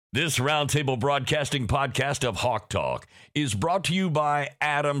This Roundtable Broadcasting podcast of Hawk Talk is brought to you by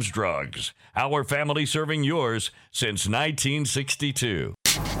Adams Drugs, our family serving yours since 1962.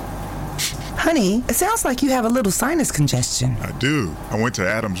 Honey, it sounds like you have a little sinus congestion. I do. I went to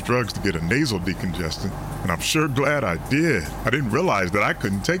Adams Drugs to get a nasal decongestant, and I'm sure glad I did. I didn't realize that I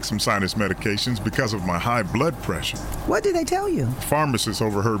couldn't take some sinus medications because of my high blood pressure. What did they tell you? The pharmacist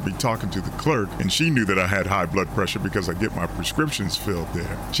overheard me talking to the clerk, and she knew that I had high blood pressure because I get my prescriptions filled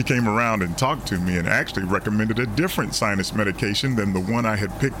there. She came around and talked to me and actually recommended a different sinus medication than the one I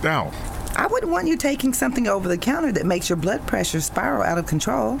had picked out. I wouldn't want you taking something over the counter that makes your blood pressure spiral out of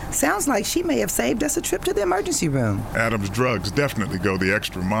control. Sounds like she may have saved us a trip to the emergency room. Adams Drugs definitely go the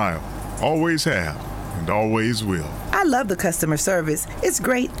extra mile. Always have, and always will. I love the customer service. It's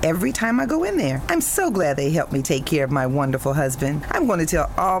great every time I go in there. I'm so glad they helped me take care of my wonderful husband. I'm going to tell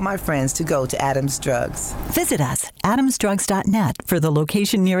all my friends to go to Adams Drugs. Visit us, adamsdrugs.net, for the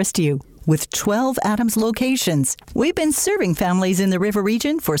location nearest you. With 12 Adams locations, we've been serving families in the River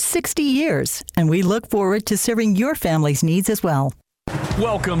Region for 60 years, and we look forward to serving your family's needs as well.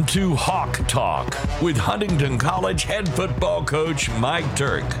 Welcome to Hawk Talk with Huntingdon College head football coach Mike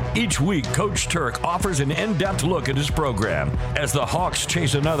Turk. Each week, Coach Turk offers an in-depth look at his program as the Hawks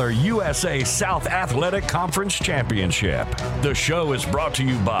chase another USA South Athletic Conference championship. The show is brought to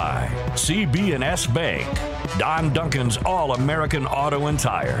you by CB&S Bank, Don Duncan's All-American Auto and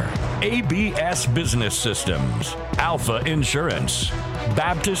Tire, ABS Business Systems, Alpha Insurance,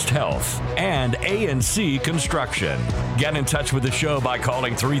 Baptist Health, and A&C Construction. Get in touch with the show by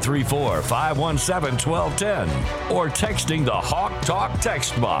calling 334-517-1210 or texting the Hawk Talk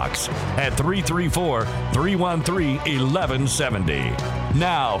text box at 334-313-1170.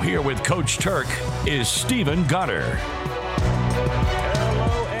 Now, here with Coach Turk is Stephen Gunter.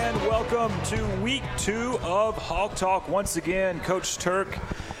 Hello and welcome to week 2 of Hawk Talk. Once again, Coach Turk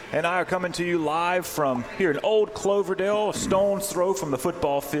and I are coming to you live from here in Old Cloverdale, a stone's throw from the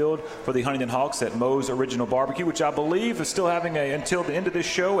football field for the Huntingdon Hawks at Moe's Original Barbecue, which I believe is still having, until the end of this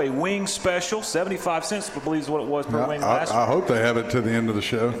show, a wing special. 75 cents, I believe is what it was per wing last week. I hope they have it to the end of the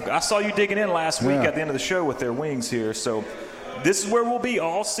show. I saw you digging in last week at the end of the show with their wings here, so this is where we'll be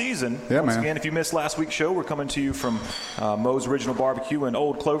all season. Once again, if you missed last week's show, we're coming to you from Moe's Original Barbecue in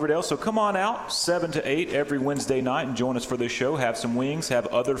Old Cloverdale. So come on out, 7 to 8 every Wednesday night, and join us for this show. Have some wings, have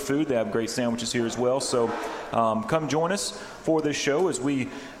other food. They have great sandwiches here as well. So come join us for this show as we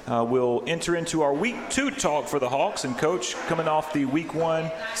will enter into our Week 2 talk for the Hawks. And, Coach, coming off the Week 1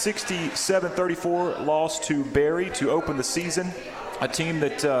 67-34 loss to Berry to open the season. A team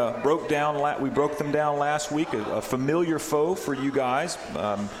that we broke them down last week, a familiar foe for you guys,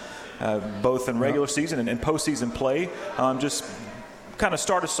 both in regular season and postseason play. Just kind of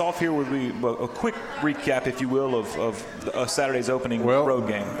start us off here with a quick recap, if you will, of Saturday's opening road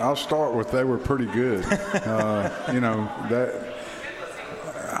game. I'll start with they were pretty good.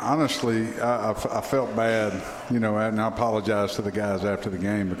 Honestly, I felt bad, and I apologize to the guys after the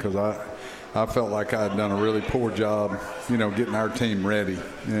game because I felt like I had done a really poor job, getting our team ready.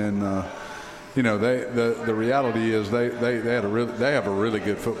 And, the reality is they have a really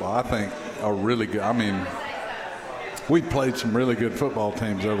good football. I think we played some really good football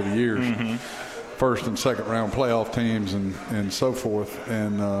teams over the years, first and second round playoff teams and so forth.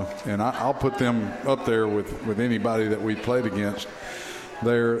 And I'll put them up there with anybody that we played against.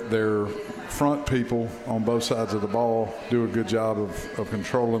 Their front people on both sides of the ball do a good job of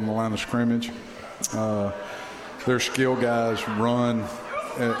controlling the line of scrimmage. Their skill guys run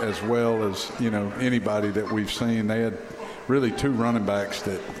as well as anybody that we've seen. They had really 2 running backs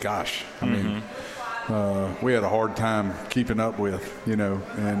that, we had a hard time keeping up with.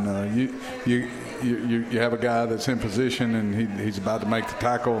 And you have a guy that's in position and he's about to make the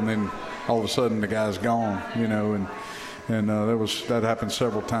tackle, and then all of a sudden the guy's gone. And that happened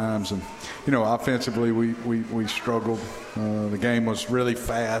several times. And, offensively we struggled. The game was really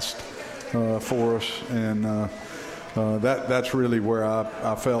fast for us. And that's really where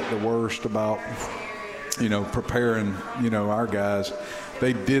I felt the worst about, preparing, our guys.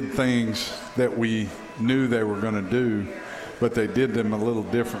 They did things that we knew they were going to do, but they did them a little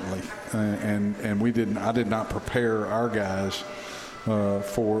differently. And I did not prepare our guys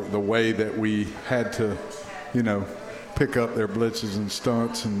for the way that we had to, pick up their blitzes and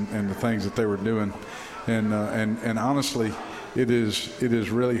stunts and the things that they were doing. And honestly, it is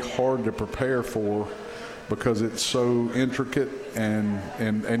really hard to prepare for because it's so intricate and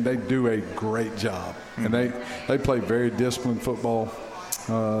they do a great job. And they play very disciplined football.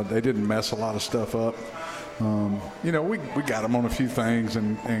 They didn't mess a lot of stuff up. We got them on a few things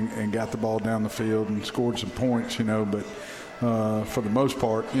and got the ball down the field and scored some points, but for the most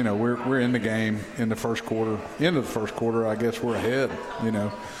part, we're in the game in the first quarter. End of the first quarter, I guess we're ahead,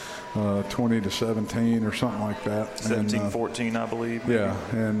 20-17 or something like that. 17-14, I believe. Yeah,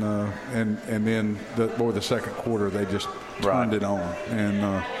 and then the second quarter they just turned it on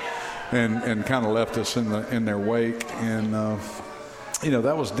and kind of left us in their wake, and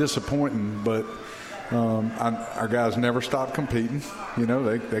that was disappointing, but our guys never stopped competing.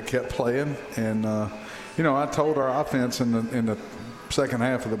 They kept playing, and I told our offense in the second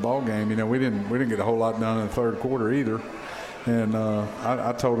half of the ball game, we didn't get a whole lot done in the third quarter either. And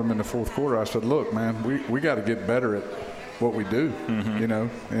I told them in the fourth quarter, I said, look, man, we got to get better at what we do,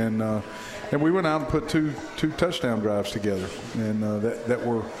 and we went out and put two touchdown drives together, and that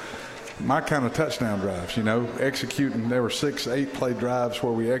were my kind of touchdown drives, executing. There were 6-8 play drives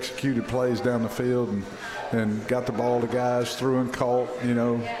where we executed plays down the field and got the ball to guys, threw and caught,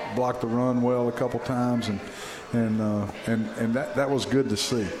 blocked the run well a couple times, and that was good to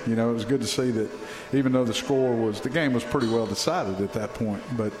see. It was good to see that even though the game was pretty well decided at that point,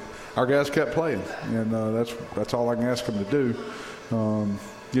 but our guys kept playing, and that's all I can ask them to do.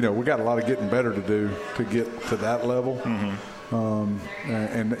 We got a lot of getting better to do to get to that level.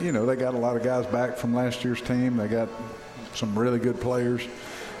 And they got a lot of guys back from last year's team. They got some really good players.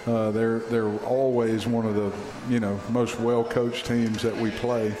 They're always one of the most well-coached teams that we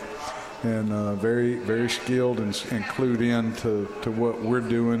play, and very, very skilled and clued in to what we're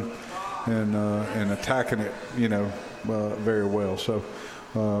doing and attacking it very well. So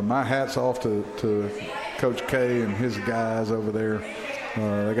my hat's off to Coach K and his guys over there.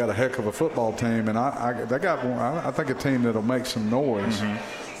 They got a heck of a football team, and they got one, I think a team that'll make some noise.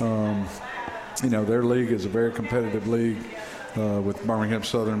 Their league is a very competitive league, with Birmingham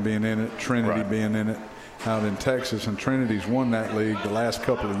Southern being in it, Trinity being in it out in Texas, and Trinity's won that league the last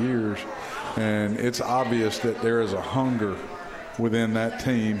couple of years, and it's obvious that there is a hunger within that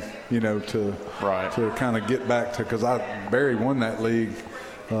team, to kind of get back to, because Barry won that league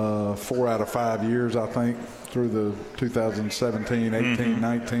 4 out of 5 years, I think, through the 2017, 18,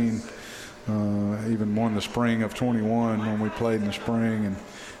 19, even won the spring of 21 when we played in the spring.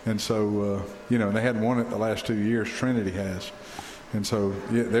 And so, they hadn't won it the last 2 years. Trinity has. And so,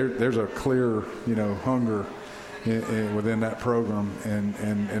 there's a clear, hunger within that program,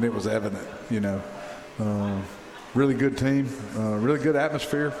 and it was evident, really good team, really good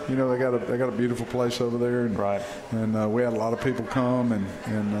atmosphere. They got a beautiful place over there, and we had a lot of people come,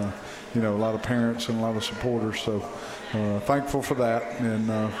 and a lot of parents and a lot of supporters. So thankful for that, and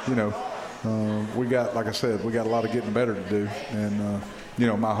we got, like I said, we got a lot of getting better to do, and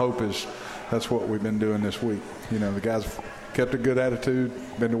my hope is that's what we've been doing this week. The guys kept a good attitude,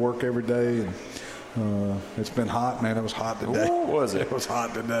 been to work every day, and it's been hot, man. It was hot today. Ooh, was it? It was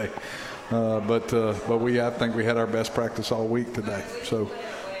hot today. But I think we had our best practice all week today. So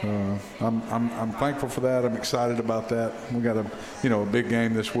I'm thankful for that. I'm excited about that. We got a big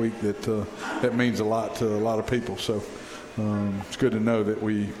game this week that means a lot to a lot of people. So it's good to know that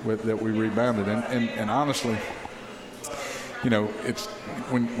we rebounded. And honestly, it's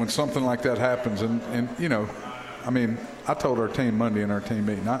when something like that happens, and I told our team Monday in our team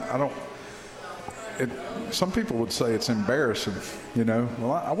meeting, some people would say it's embarrassing,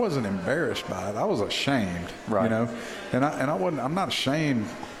 Well, I wasn't embarrassed by it. I was ashamed, And I'm not ashamed,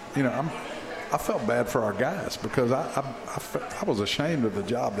 I felt bad for our guys because I was ashamed of the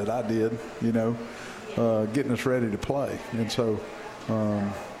job that I did, getting us ready to play. And so,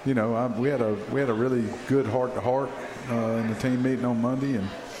 we had a really good heart-to-heart in the team meeting on Monday,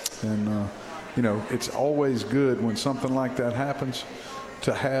 and it's always good when something like that happens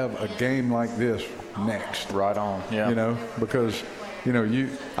to have a game like this next. Right on, yeah. Because,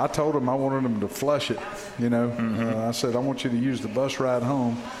 I told them I wanted them to flush it, I said, I want you to use the bus ride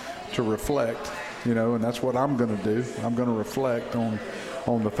home to reflect, and that's what I'm going to do. I'm going to reflect on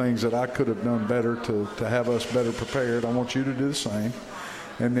the things that I could have done better to have us better prepared. I want you to do the same.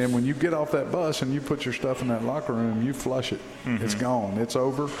 And then when you get off that bus and you put your stuff in that locker room, you flush it. It's gone. It's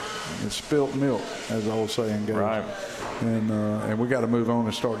over. It's spilt milk, as the old saying goes. Right. And we got to move on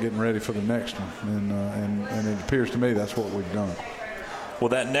and start getting ready for the next one. And it appears to me that's what we've done. Well,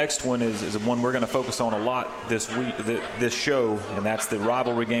 that next one is one we're going to focus on a lot this week, this show, and that's the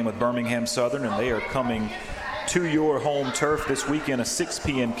rivalry game with Birmingham Southern, and they are coming to your home turf this weekend, a 6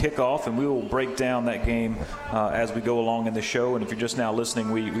 p.m. kickoff, and we will break down that game as we go along in the show. And if you're just now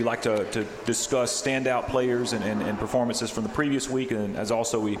listening, we like to discuss standout players and performances from the previous week, and as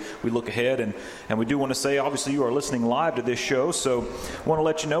also we look ahead. And we do want to say, obviously, you are listening live to this show, so I want to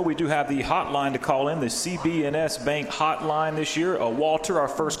let you know we do have the hotline to call in, the CB&S Bank hotline this year. Walter, our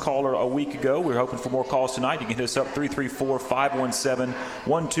first caller a week ago. We're hoping for more calls tonight. You can hit us up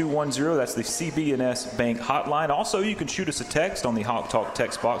 334-517-1210. That's the CB&S Bank hotline. Also, you can shoot us a text on the Hawk Talk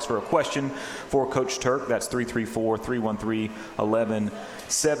text box for a question for Coach Turk. That's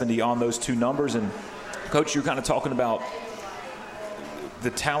 334-313-1170 on those two numbers. And, Coach, you're kind of talking about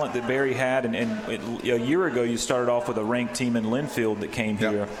the talent that Barry had. And a year ago, you started off with a ranked team in Linfield that came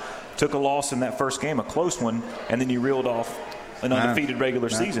here. Took a loss in that first game, a close one, and then you reeled off an undefeated regular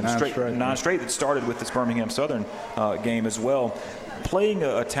season. Nine straight that started with this Birmingham Southern game as well. Playing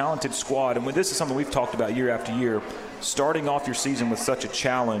a talented squad, and this is something we've talked about year after year, starting off your season with such a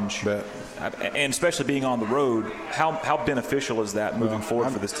challenge, and especially being on the road, how beneficial is that moving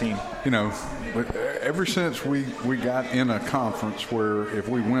forward for this team? You know, ever since we got in a conference where if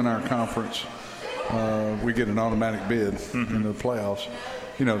we win our conference, we get an automatic bid into the playoffs.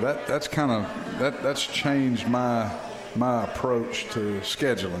 You know, that's changed my approach to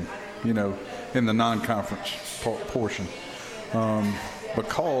scheduling, you know, in the non-conference portion.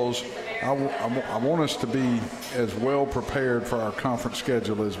 Because I want us to be as well prepared for our conference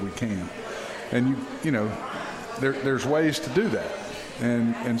schedule as we can. And, you know, there's ways to do that.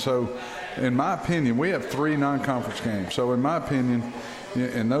 And so, in my opinion, we have 3 non-conference games. So, in my opinion,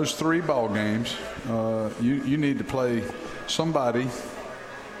 in those 3 ball games, you need to play somebody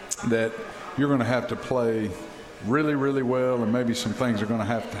that you're going to have to play really, really well, and maybe some things are going to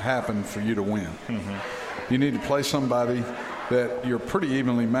have to happen for you to win. You need to play somebody that you're pretty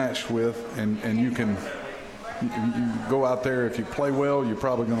evenly matched with, and you can go out there. If you play well, you're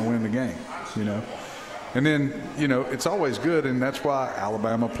probably going to win the game, you know. And then, you know, it's always good, and that's why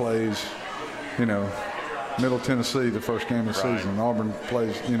Alabama plays, you know, Middle Tennessee the first game of the season. Auburn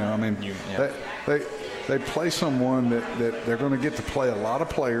plays, you know, I mean, they play someone that they're going to get to play a lot of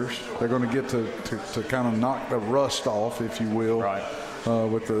players. They're going to get to kind of knock the rust off, if you will.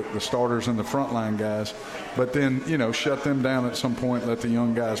 With the starters and the frontline guys, but then, you know, shut them down at some point, let the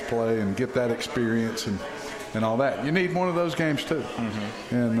young guys play and get that experience and all that. You need one of those games too,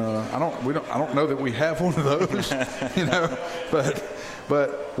 and I don't know that we have one of those, you know,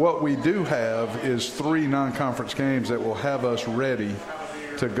 but what we do have is 3 non-conference games that will have us ready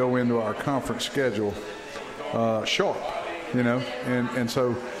to go into our conference schedule sharp, you know, and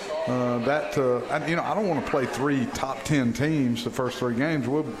so. You know, I don't want to play 3 top 10 teams the first 3 games.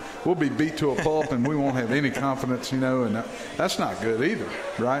 We'll be beat to a pulp, and we won't have any confidence, you know, and that's not good either,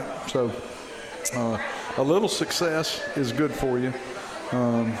 right? So a little success is good for you,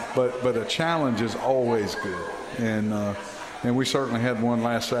 but a challenge is always good, and we certainly had one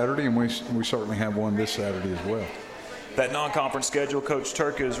last Saturday, and we certainly have one this Saturday as well. That non-conference schedule Coach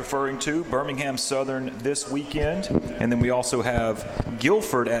Turk is referring to, Birmingham Southern this weekend, and then we also have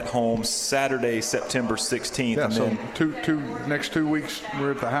Guilford at home Saturday, September 16th. Yeah, and so then next 2 weeks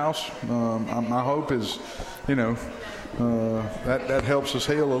we're at the house. My hope is, you know, that helps us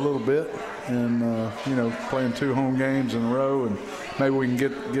heal a little bit, and you know, playing 2 home games in a row, and maybe we can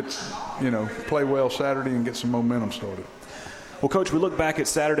get you know, play well Saturday and get some momentum started. Well, Coach, we look back at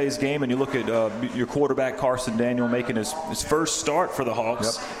Saturday's game, and you look at your quarterback, Carson Daniel, making his first start for the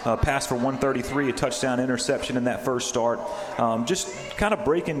Hawks. Pass for 133, a touchdown interception in that first start. Just kind of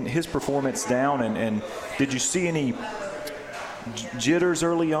breaking his performance down, and did you see any jitters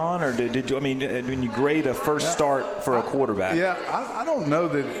early on, or did you, I mean, when you grade a first start for a quarterback? Yeah, I don't know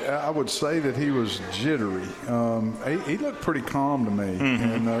that I would say that he was jittery. He looked pretty calm to me,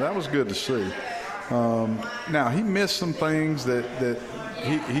 and that was good to see. Now, he missed some things that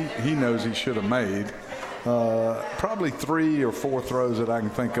he knows he should have made. Probably 3 or 4 throws that I can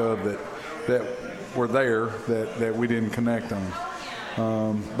think of that were there that we didn't connect on.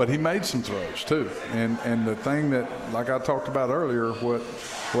 But he made some throws too. And the thing that, like I talked about earlier, what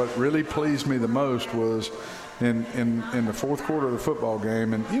really pleased me the most was in the fourth quarter of the football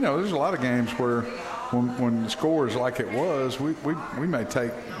game. And, you know, there's a lot of games where when the score is like it was, we may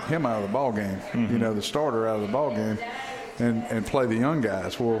take him out of the ball game, you know, the starter out of the ball game, and play the young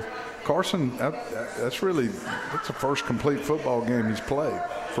guys. Well, Carson, that's the first complete football game he's played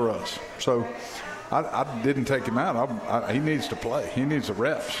for us. So I didn't take him out. He needs to play. He needs the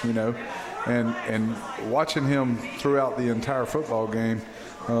reps, you know. and watching him throughout the entire football game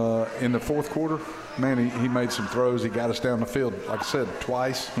in the fourth quarter, man, he made some throws. He got us down the field, like I said,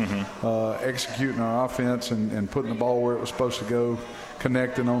 twice, executing our offense and putting the ball where it was supposed to go,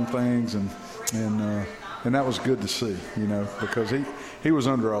 connecting on things, and that was good to see, because he was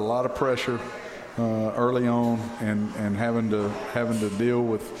under a lot of pressure early on and having to deal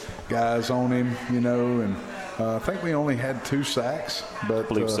with guys on him, and I think we only had 2 sacks, but I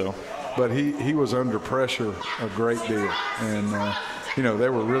believe so. But he was under pressure a great deal, and they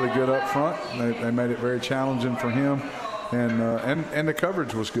were really good up front. They made it very challenging for him, and the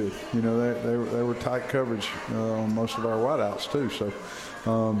coverage was good. They were tight coverage on most of our wideouts too. So,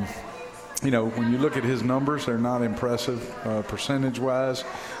 when you look at his numbers, they're not impressive percentage-wise.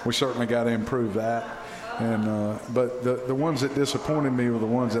 We certainly got to improve that. But the ones that disappointed me were the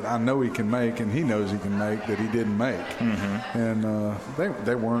ones that I know he can make, and he knows he can make, that he didn't make. And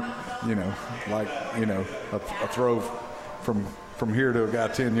they weren't, a throw from here to a guy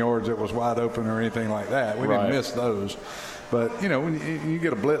 10 yards that was wide open or anything like that. We didn't miss those. But, when you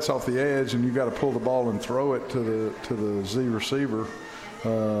get a blitz off the edge and you got to pull the ball and throw it to the Z receiver,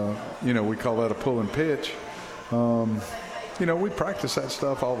 we call that a pull and pitch. We practice that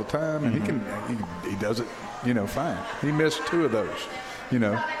stuff all the time, and he does it, fine. He missed 2 of those,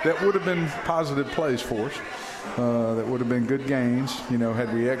 that would have been positive plays for us. That would have been good gains,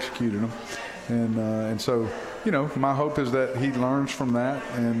 had we executed them. And so, my hope is that he learns from that.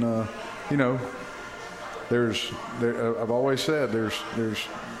 And, I've always said there's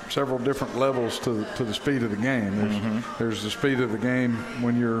several different levels to the speed of the game. There's the speed of the game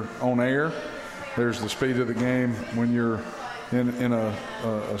when you're on air. There's the speed of the game when you're in a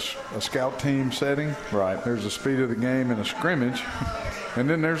scout team setting. Right. There's the speed of the game in a scrimmage, and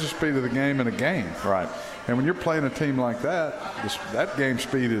then there's the speed of the game in a game. Right. And when you're playing a team like that, that game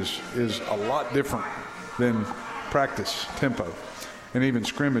speed is a lot different than practice tempo and even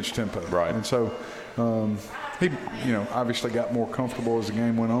scrimmage tempo. Right. And so he, obviously got more comfortable as the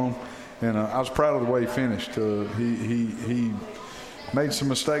game went on, and I was proud of the way he finished. He made some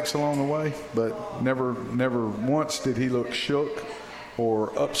mistakes along the way, but never once did he look shook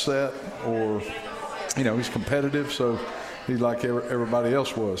or upset or, he's competitive, so he's like everybody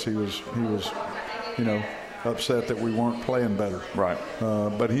else was. He was, upset that we weren't playing better. Right.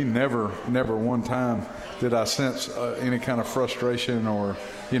 But he never one time did I sense any kind of frustration or,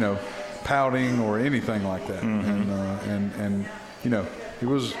 pouting or anything like that. And he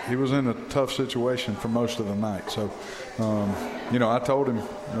was in a tough situation for most of the night. So, I told him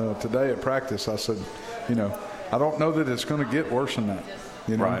today at practice, I said, I don't know that it's going to get worse than that.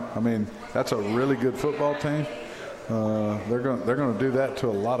 Right. I mean, that's a really good football team. They're going to do that to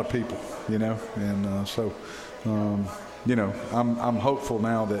a lot of people, and so, I'm hopeful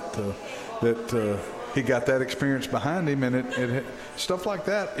now that he got that experience behind him, and it stuff like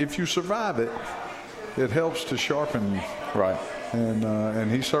that. If you survive it, it helps to sharpen you. Right.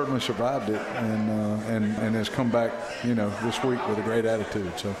 And he certainly survived it, and has come back, this week with a great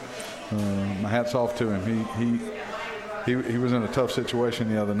attitude. So my hat's off to him. He was in a tough situation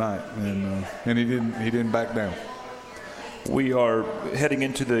the other night, and he didn't back down. We are heading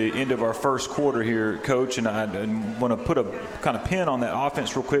into the end of our first quarter here, Coach, and I want to put a kind of pin on that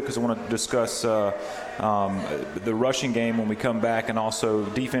offense real quick because I want to discuss the rushing game when we come back, and also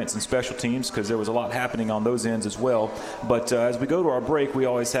defense and special teams, because there was a lot happening on those ends as well. But as we go to our break, we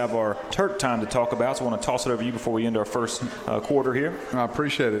always have our Turk time to talk about, so I want to toss it over to you before we end our first quarter here. I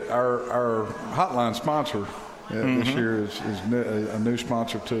appreciate it. Our hotline sponsor this year is a new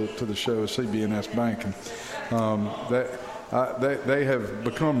sponsor to the show, CB&S Bank, and they have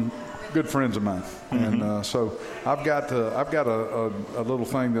become good friends of mine, and so I've got a little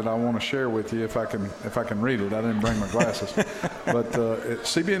thing that I want to share with you if I can read it. I didn't bring my glasses, but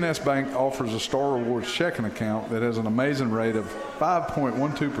CB&S Bank offers a Star Rewards checking account that has an amazing rate of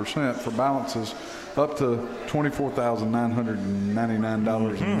 5.12% for balances up to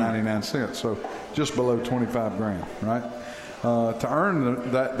 $24,999.99. So just below $25,000, right? To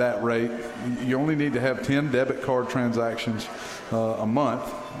earn that rate, you only need to have 10 debit card transactions a month,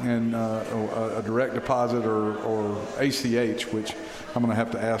 and a direct deposit or ACH, which I'm going to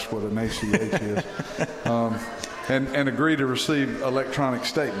have to ask what an ACH is, and agree to receive electronic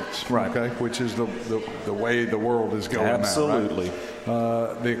statements, right? Okay, which is the way the world is going. Absolutely.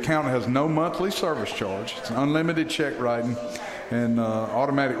 Now, right? The account has no monthly service charge. It's unlimited check writing and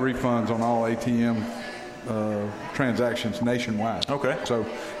automatic refunds on all ATM transactions nationwide. Okay. So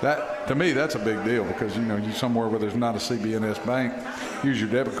that, to me, that's a big deal, because you somewhere where there's not a CB&S bank, use your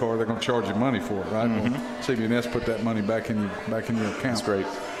debit card, they're going to charge you money for it, right? Well, CB&S put that money back in your account. That's great.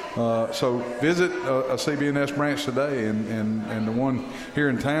 So visit a CBNS branch today, and the one here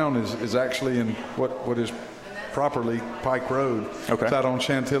in town is actually in what is properly Pike Road. Okay. It's out on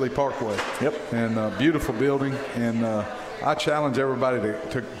Chantilly Parkway. Yep. And beautiful building, and I challenge everybody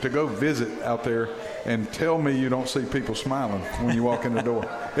to go visit out there and tell me you don't see people smiling when you walk in the door.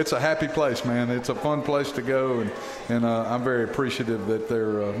 It's a happy place, man. It's a fun place to go, and I'm very appreciative that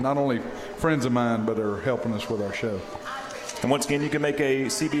they're not only friends of mine, but are helping us with our show. And once again, you can make a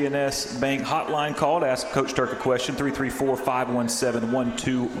CBNS Bank hotline call to ask Coach Turk a question,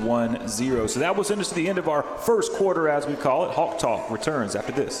 334-517-1210. So that will send us to the end of our first quarter, as we call it. Hawk Talk returns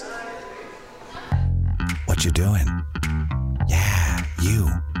after this. What you doing? Yeah, you.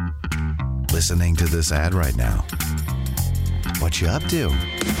 Listening to this ad right now. What you up to?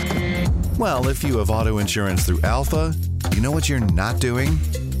 Well, if you have auto insurance through Alpha, you know what you're not doing?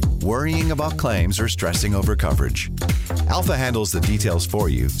 Worrying about claims or stressing over coverage. Alpha handles the details for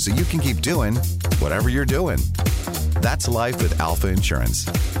you so you can keep doing whatever you're doing. That's life with Alpha Insurance.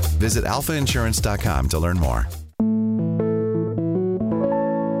 Visit alphainsurance.com to learn more.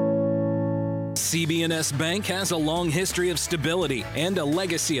 CBNS Bank has a long history of stability and a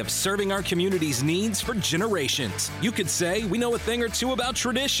legacy of serving our community's needs for generations. You could say we know a thing or two about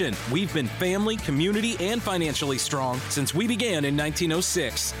tradition. We've been family, community, and financially strong since we began in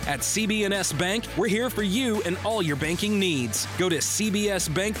 1906. At CBNS Bank, we're here for you and all your banking needs. Go to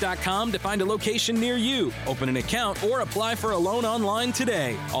cbsbank.com to find a location near you. Open an account or apply for a loan online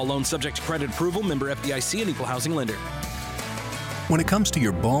today. All loans subject to credit approval, member FDIC, and equal housing lender. When it comes to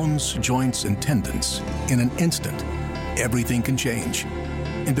your bones, joints, and tendons, in an instant, everything can change.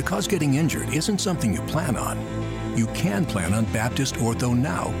 And because getting injured isn't something you plan on, you can plan on Baptist Ortho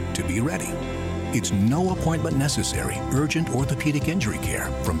Now to be ready. It's no appointment necessary, urgent orthopedic injury care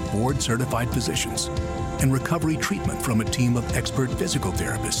from board-certified physicians and recovery treatment from a team of expert physical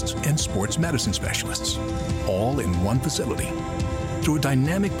therapists and sports medicine specialists, all in one facility. Through a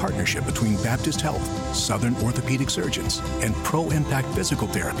dynamic partnership between Baptist Health, Southern orthopedic surgeons, and Pro Impact Physical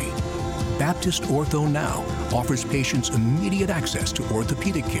Therapy, Baptist Ortho Now offers patients immediate access to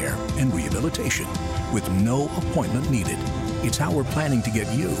orthopedic care and rehabilitation with no appointment needed. It's how we're planning to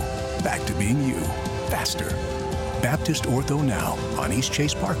get you back to being you faster. Baptist Ortho Now on East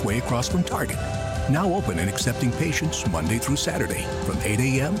Chase Parkway across from Target. Now open and accepting patients Monday through Saturday from 8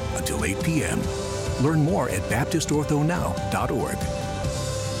 a.m. until 8 p.m. Learn more at baptistorthonow.org.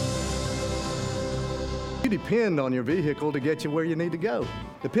 You depend on your vehicle to get you where you need to go.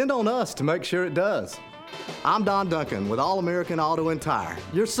 Depend on us to make sure it does. I'm Don Duncan with All American Auto and Tire,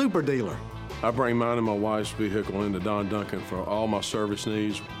 your super dealer. I bring mine and my wife's vehicle into Don Duncan for all my service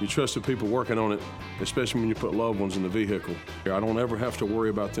needs. You trust the people working on it, especially when you put loved ones in the vehicle. I don't ever have to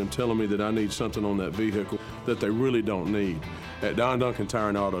worry about them telling me that I need something on that vehicle that they really don't need. At Don Duncan Tire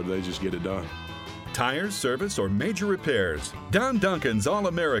and Auto, they just get it done. Tires, service, or major repairs. Don Duncan's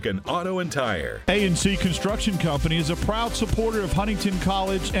All-American Auto and Tire. A&C Construction Company is a proud supporter of Huntingdon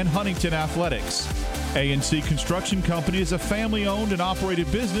College and Huntingdon Athletics. A&C Construction Company is a family-owned and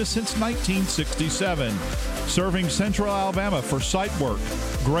operated business since 1967, serving Central Alabama for site work,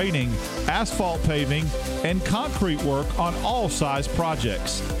 grading, asphalt paving, and concrete work on all size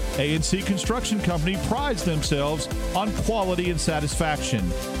projects. A&C Construction Company prides themselves on quality and satisfaction.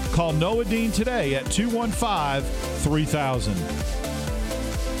 Call Noah Dean today at 215-3000.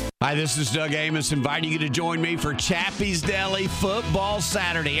 Hi, this is Doug Amos inviting you to join me for Chappie's Deli Football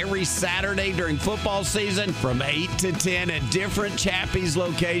Saturday. Every Saturday during football season from 8 to 10 at different Chappie's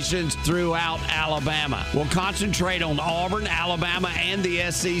locations throughout Alabama. We'll concentrate on Auburn, Alabama, and the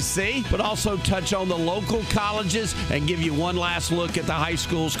SEC, but also touch on the local colleges and give you one last look at the high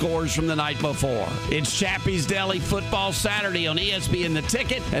school scores from the night before. It's Chappie's Deli Football Saturday on ESPN The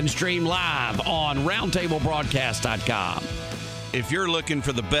Ticket and stream live on roundtablebroadcast.com. If you're looking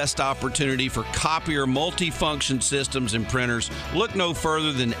for the best opportunity for copier multifunction systems and printers, look no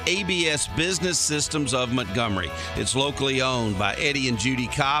further than ABS Business Systems of Montgomery. It's locally owned by Eddie and Judy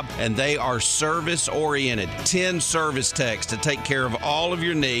Cobb, and they are service-oriented. 10 service techs to take care of all of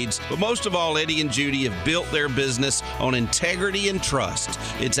your needs. But most of all, Eddie and Judy have built their business on integrity and trust.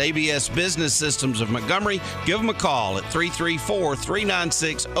 It's ABS Business Systems of Montgomery. Give them a call at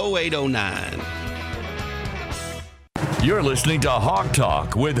 334-396-0809. You're listening to Hawk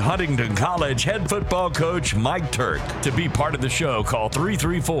Talk with Huntingdon College head football coach Mike Turk. To be part of the show, call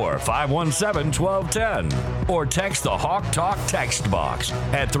 334-517-1210 or text the Hawk Talk text box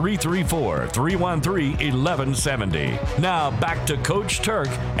at 334-313-1170. Now back to Coach Turk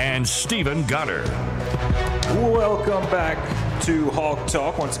and Stephen Gunter. Welcome back to Hawk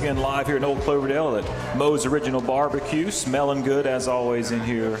Talk, once again live here in Old Cloverdale at Moe's Original Barbecue. Smelling good as always in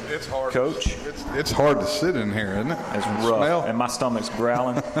here, it's hard, Coach. It's hard to sit in here, isn't it? It's rough, and my stomach's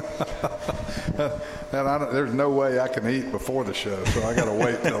growling. And there's no way I can eat before the show, so I got to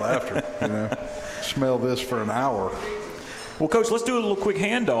wait till after. Smell this for an hour. Well, Coach, let's do a little quick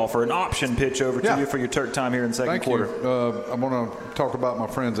handoff or an option pitch over to you for your Turk time here in the second quarter. Thank you. I want to talk about my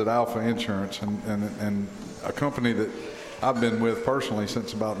friends at Alpha Insurance and a company that I've been with personally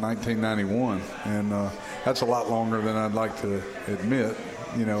since about 1991, and that's a lot longer than I'd like to admit,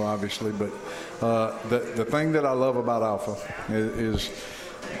 obviously. But the thing that I love about Alpha is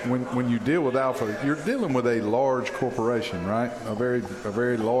when you deal with Alpha, you're dealing with a large corporation, right? A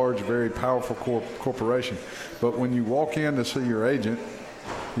very large, very powerful corporation. But when you walk in to see your agent,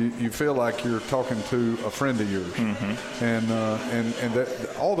 you feel like you're talking to a friend of yours. Mm-hmm. And that,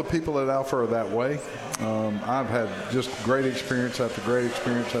 all the people at Alpha are that way. I've had just great experience after great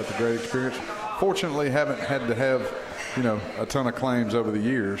experience after great experience. Fortunately, haven't had to have a ton of claims over the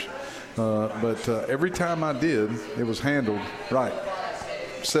years. But every time I did, it was handled right.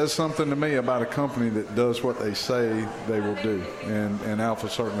 Says something to me about a company that does what they say they will do, and Alpha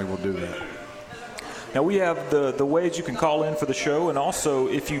certainly will do that. Now, we have the ways you can call in for the show, and also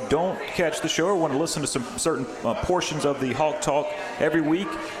if you don't catch the show or want to listen to some certain portions of the Hawk Talk every week,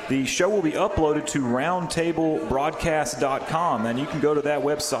 the show will be uploaded to roundtablebroadcast.com, and you can go to that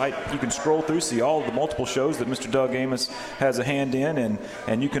website. You can scroll through, see all of the multiple shows that Mr. Doug Amos has a hand in,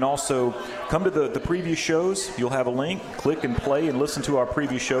 and you can also come to the previous shows. You'll have a link, click and play, and listen to our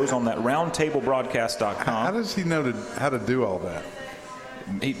previous shows on that roundtablebroadcast.com. How does he know how to do all that?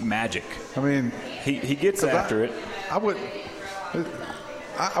 Magic. I mean, he gets after it. I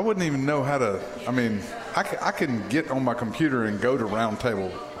wouldn't even know how to. I mean, I can get on my computer and go to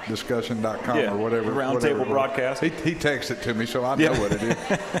roundtablediscussion.com or whatever. Roundtable broadcast. He texts it to me, so I know what it is.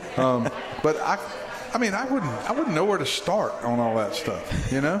 But I wouldn't know where to start on all that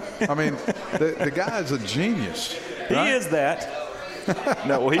stuff. I mean, the guy is a genius. Right? He is that.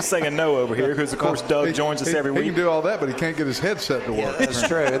 No, well, he's saying no over here because, of course, Doug joins us every week. He can do all that, but he can't get his headset to work. Yeah, that's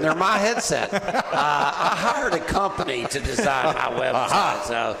true, and they're my headset. I hired a company to design my website.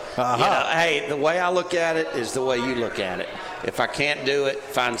 So, hey, the way I look at it is the way you look at it. If I can't do it,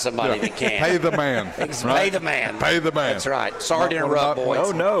 find somebody that can. Pay the man. Pay the man. Pay the man. That's right. Sorry to interrupt, boys.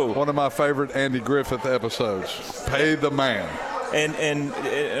 Oh, no. One of my favorite Andy Griffith episodes. Pay the man.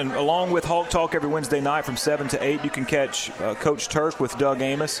 And along with Hawk Talk every Wednesday night from 7 to 8, you can catch Coach Turk with Doug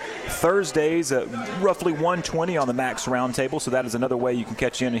Amos. Thursdays at roughly 1:20 on the Max Roundtable, so that is another way you can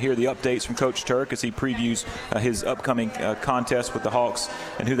catch in and hear the updates from Coach Turk as he previews his upcoming contest with the Hawks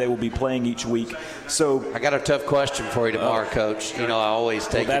and who they will be playing each week. So I got a tough question for you tomorrow, Coach. I always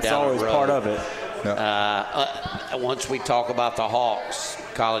take you down the road. That's always part of it. Once we talk about the Hawks,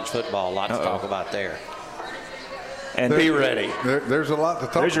 college football, a lot to talk about there. And be ready. There's a lot to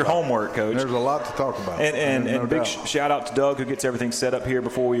talk about. There's your homework, Coach. There's a lot to talk about. And big shout out to Doug, who gets everything set up here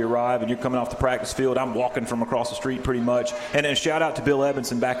before we arrive. And you're coming off the practice field. I'm walking from across the street pretty much. And then shout out to Bill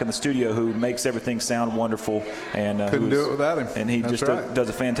Evanson back in the studio, who makes everything sound wonderful. And couldn't do it without him. And he does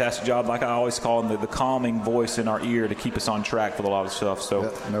a fantastic job. Like I always call him, the calming voice in our ear to keep us on track with a lot of stuff. So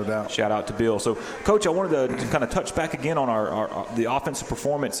no doubt. Shout out to Bill. So, Coach, I wanted to kind of touch back again on the offensive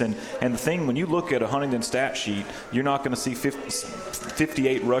performance. And the thing, when you look at a Huntingdon stat sheet, you're not going to see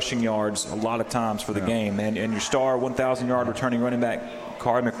 58 rushing yards a lot of times for the game. And your star 1,000-yard returning running back,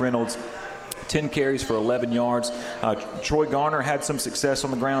 Kari McReynolds, 10 carries for 11 yards. Troy Garner had some success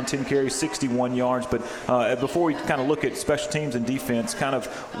on the ground, 10 carries, 61 yards. But before we kind of look at special teams and defense, kind of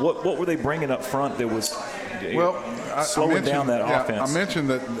what were they bringing up front that was slowing down that offense? I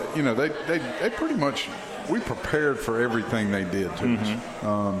mentioned that, they pretty much, we prepared for everything they did to us.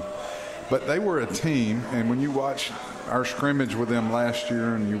 But they were a team, and when you watch our scrimmage with them last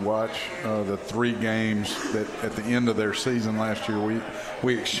year and you watch the 3 games that at the end of their season last year,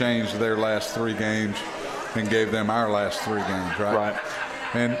 we exchanged their last 3 games and gave them our last 3 games, right?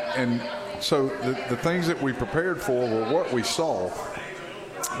 And so the things that we prepared for were what we saw,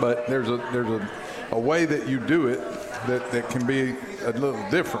 but there's a way that you do it that can be a little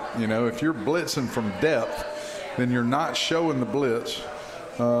different. If you're blitzing from depth, then you're not showing the blitz.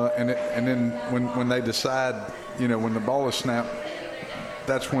 And then when they decide, when the ball is snapped,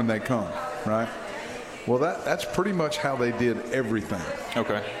 that's when they come, right? Well, that's pretty much how they did everything.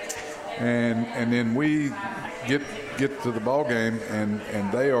 Okay. And then we get to the ball game, and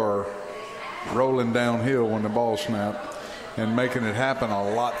they are rolling downhill when the ball snapped and making it happen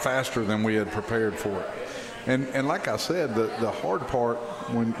a lot faster than we had prepared for it. And like I said, the hard part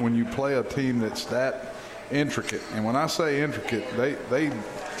when you play a team that's that intricate. And when I say intricate,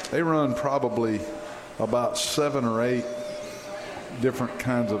 they run probably about 7 or 8 different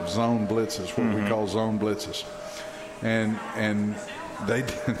kinds of zone blitzes, what we call zone blitzes. And they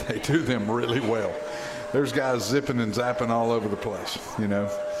do them really well. There's guys zipping and zapping all over the place, you know.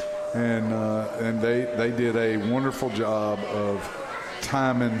 And they did a wonderful job of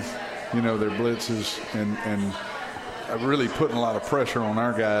timing, you know, their blitzes and really putting a lot of pressure on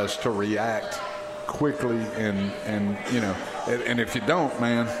our guys to react quickly and you know, and if you don't,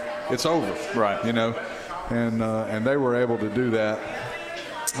 man, it's over. Right. You know, and they were able to do that,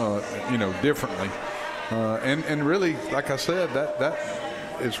 you know, differently. And really, like I said, that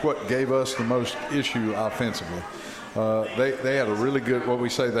is what gave us the most issue offensively. They had a really good, what we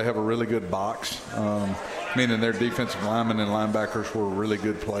say, they have a really good box, meaning their defensive linemen and linebackers were really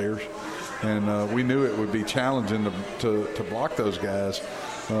good players. And we knew it would be challenging to block those guys,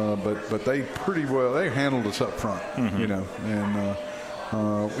 but they pretty well, they handled us up front, you know. And,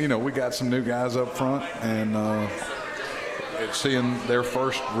 you know, we got some new guys up front, and seeing their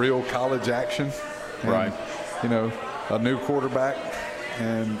first real college action. And, right. You know, a new quarterback.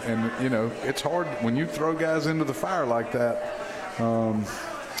 And you know, it's hard when you throw guys into the fire like that.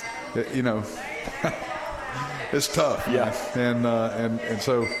 You know, it's tough. Yeah. And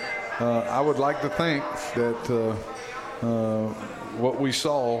so I would like to think that what we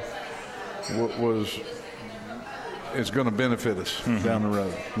saw is going to benefit us down the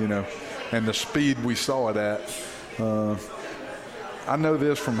road. You know, and the speed we saw it at. I know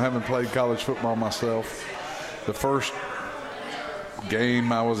this from having played college football myself. The first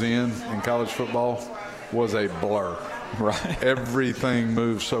game I was in college football was a blur. Right. Everything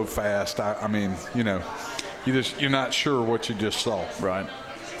moves so fast. I mean, you know, you're not sure what you just saw. Right.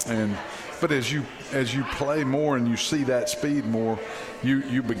 But as you play more and you see that speed more,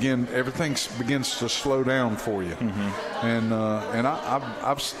 everything begins to slow down for you. And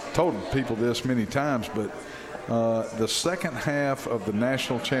I've told people this many times, but the second half of the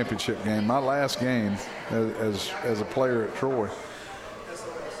national championship game, my last game as a player at Troy,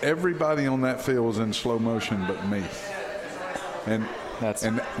 everybody on that field was in slow motion but me. And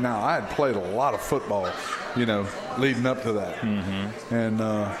now I had played a lot of football, you know, leading up to that. And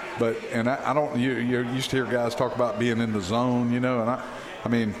I don't. You used to hear guys talk about being in the zone, you know, and I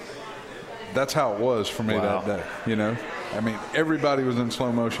mean, that's how it was for me that day. You know, I mean, everybody was in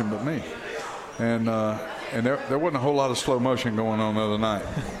slow motion but me. And there wasn't a whole lot of slow motion going on the other night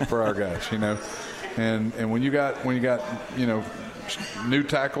for our guys, you know. And when you got you know, new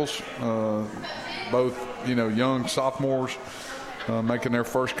tackles, both, you know, young sophomores making their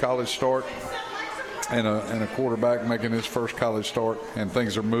first college start, and a quarterback making his first college start, and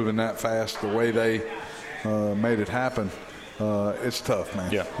things are moving that fast the way they made it happen. It's tough,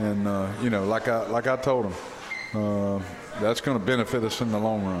 man. Yeah. And you know, like I told them, that's going to benefit us in the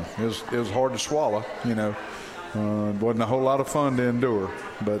long run. It was hard to swallow, you know. It wasn't a whole lot of fun to endure,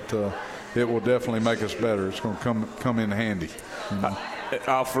 but it will definitely make us better. It's going to come in handy.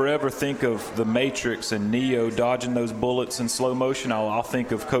 I'll forever think of the Matrix and Neo dodging those bullets in slow motion. I'll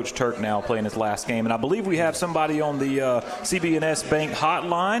think of Coach Turk now playing his last game. And I believe we have somebody on the CB&S Bank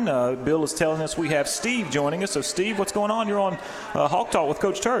hotline. Bill is telling us we have Steve joining us. So, Steve, what's going on? You're on Hawk Talk with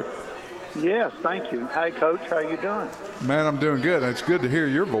Coach Turk. Yes, thank you. Hey, Coach, how you doing? Man, I'm doing good. It's good to hear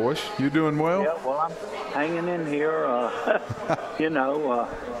your voice. You doing well? Yeah, well, I'm hanging in here. You know,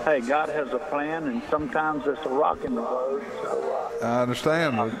 hey, God has a plan, and sometimes it's a rock in the road. So I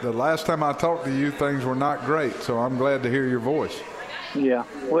understand. The last time I talked to you, things were not great, so I'm glad to hear your voice. Yeah.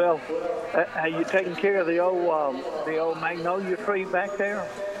 Well, are you taking care of the old magnolia tree back there?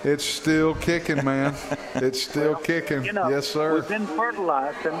 It's still kicking, man. It's still kicking. You know, yes, sir. We've been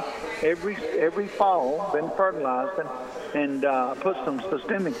fertilizing every fall. Been fertilizing and put some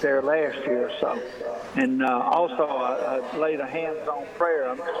systemic there last year. So, and also I laid a hands-on prayer.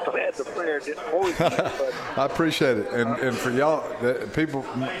 I'm just glad the prayer didn't poison it. I appreciate it. And for y'all,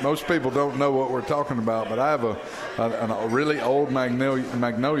 most people don't know what we're talking about, but I have a really old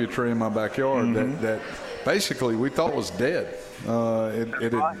magnolia tree in my backyard that basically we thought was dead.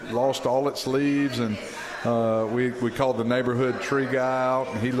 It had lost all its leaves, and we called the neighborhood tree guy out,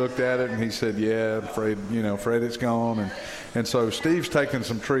 and he looked at it and he said, "Yeah, afraid it's gone." And so Steve's taken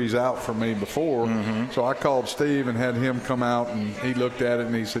some trees out for me before, so I called Steve and had him come out, and he looked at it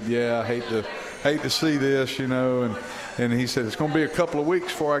and he said, "Yeah, I hate to see this, you know," and he said it's going to be a couple of weeks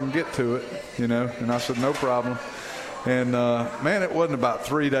before I can get to it, you know. And I said, "No problem." And man, it wasn't about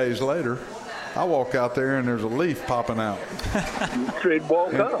 3 days later. I walk out there and there's a leaf popping out. You'd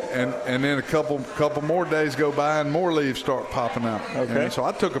walk up. And then a couple more days go by and more leaves start popping out. Okay. And so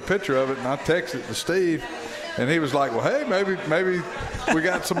I took a picture of it and I texted it to Steve, and he was like, well, hey, maybe we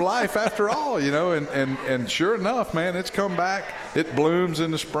got some life after all, you know. And sure enough, man, it's come back. It blooms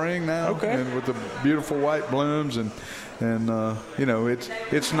in the spring now, and with the beautiful white blooms, and you know, it's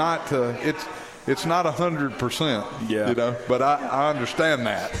not 100%, you know, but I understand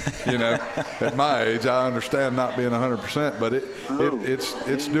that, you know. At my age, I understand not being 100%, but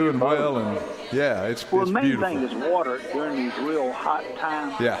it's doing well, and it's the main beautiful. thing is water during these real hot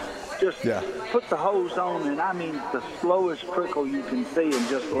times. Just put the hose on, and I mean the slowest trickle you can see, and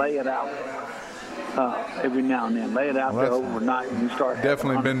just lay it out every now and then. Lay it out there overnight, and you start.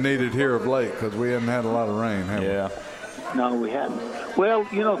 Definitely been needed here of late because we haven't had a lot of rain, have we? No, we hadn't. Well,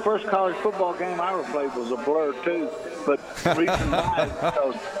 you know, first college football game I ever played was a blur, too. But the reason why is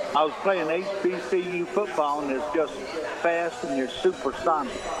because I was playing HBCU football, and it's just fast and you're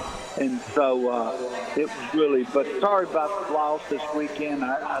supersonic. And so it was really, but sorry about the loss this weekend.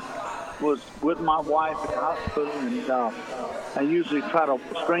 I was with my wife at the hospital, and I usually try to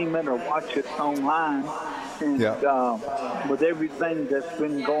stream it or watch it online. And with everything that's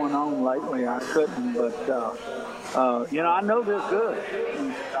been going on lately, I couldn't. But, you know, I know they're good.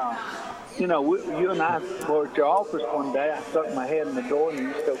 And, you know, you and I were at your office one day. I stuck my head in the door, and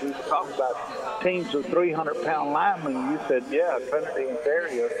you said we were talking about teams with 300-pound linemen. And you said, yeah, Trinity and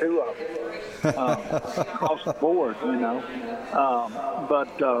Terry are two of them across the board, you know.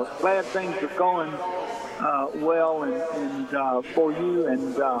 But glad things are going well and for you.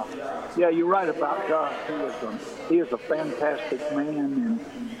 And, yeah, you're right about Gus. He is a fantastic man, and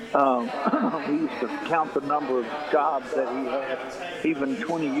he used to count the number of jobs that he had even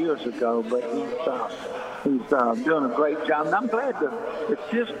 20 years ago, but he's doing a great job. And I'm glad that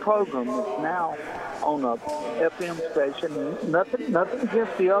his program is now on a FM station. Nothing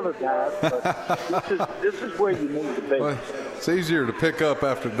against the other guys, but this is where you need to be. Well, it's easier to pick up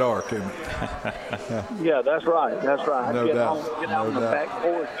after dark, isn't it? Yeah, that's right. That's right. No doubt. Get out on the back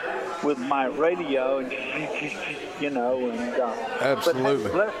porch with my radio, and you know, and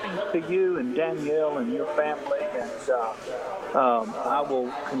absolutely. But blessings to you and Danielle and your family, and I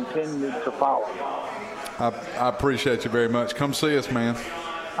will continue to follow. I appreciate you very much. Come see us, man.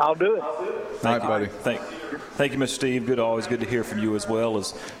 I'll do it. All right, buddy. Thank you, Mr. Steve. Always good to hear from you as well.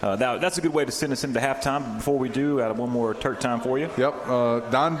 That's a good way to send us into halftime. Before we do, I have one more Turk time for you. Yep,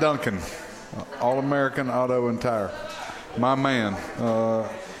 Don Duncan, All-American Auto and Tire. My man.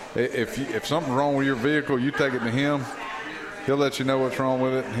 If something's wrong with your vehicle, you take it to him. He'll let you know what's wrong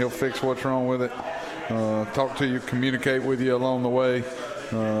with it, and he'll fix what's wrong with it. Talk to you, communicate with you along the way.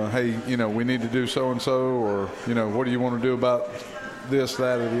 Hey, you know, we need to do so-and-so, or, you know, what do you want to do about this,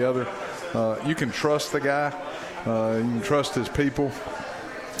 that, or the other. You can trust the guy. You can trust his people.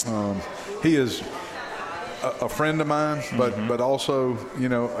 He is a friend of mine, but also, you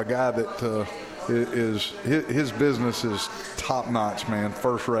know, a guy that his business is top-notch, man,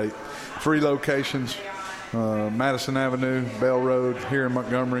 first-rate. 3 locations, Madison Avenue, Bell Road, here in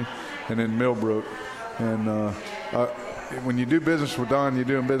Montgomery, and in Millbrook. And when you do business with Don, you're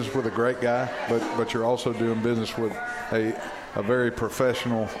doing business with a great guy, but you're also doing business with a very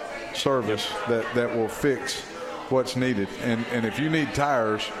professional service that will fix what's needed. And if you need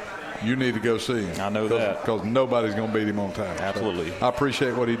tires, you need to go see him. I know that. Because nobody's going to beat him on tires. Absolutely. So I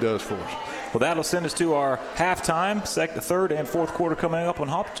appreciate what he does for us. Well, that'll send us to our halftime, third and fourth quarter coming up on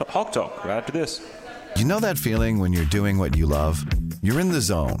Hawk Talk right after this. You know that feeling when you're doing what you love? You're in the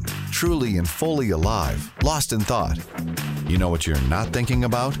zone, truly and fully alive, lost in thought. You know what you're not thinking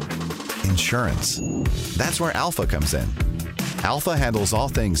about? Insurance. That's where Alpha comes in. Alpha handles all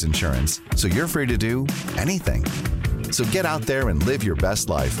things insurance, so you're free to do anything. So get out there and live your best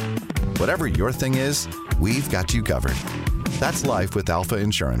life. Whatever your thing is, we've got you covered. That's life with Alpha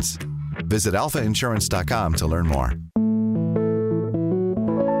Insurance. Visit alphainsurance.com to learn more.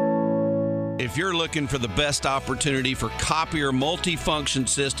 If you're looking for the best opportunity for copier multifunction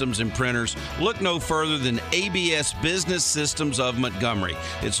systems and printers, look no further than ABS Business Systems of Montgomery.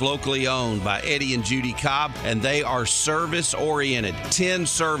 It's locally owned by Eddie and Judy Cobb, and they are service-oriented. 10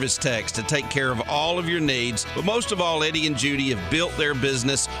 service techs to take care of all of your needs. But most of all, Eddie and Judy have built their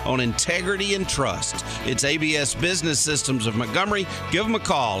business on integrity and trust. It's ABS Business Systems of Montgomery. Give them a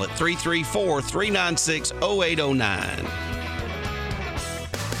call at 334-396-0809.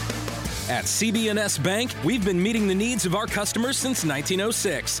 At CB&S Bank, we've been meeting the needs of our customers since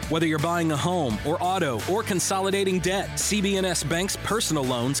 1906. Whether you're buying a home or auto or consolidating debt, CB&S Bank's personal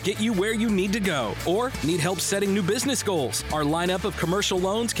loans get you where you need to go. Or need help setting new business goals? Our lineup of commercial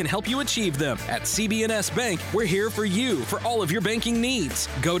loans can help you achieve them. At CB&S Bank, we're here for you for all of your banking needs.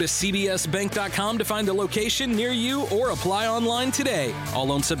 Go to cbsbank.com to find a location near you or apply online today. All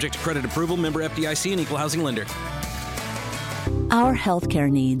loans subject to credit approval, member FDIC, and equal housing lender. Our healthcare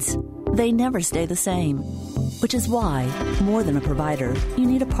needs, they never stay the same, which is why, more than a provider, you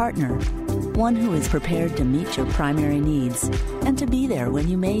need a partner, one who is prepared to meet your primary needs and to be there when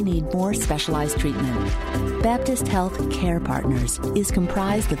you may need more specialized treatment. Baptist Health Care Partners is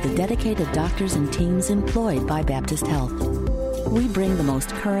comprised of the dedicated doctors and teams employed by Baptist Health. We bring the most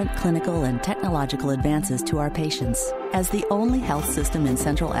current clinical and technological advances to our patients as the only health system in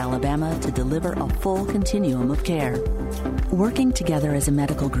Central Alabama to deliver a full continuum of care. Working together as a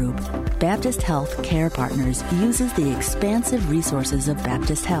medical group, Baptist Health Care Partners uses the expansive resources of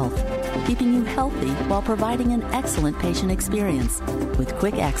Baptist Health, keeping you healthy while providing an excellent patient experience with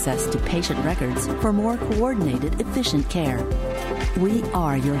quick access to patient records for more coordinated, efficient care. We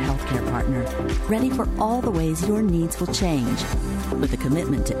are your healthcare partner, ready for all the ways your needs will change, with a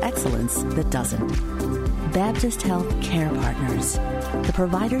commitment to excellence that doesn't. Baptist Health Care Partners, the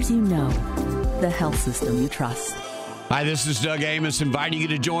providers you know, the health system you trust. Hi, this is Doug Amos inviting you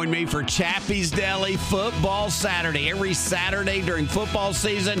to join me for Chappie's Deli Football Saturday. Every Saturday during football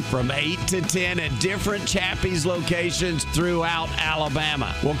season from 8 to 10 at different Chappie's locations throughout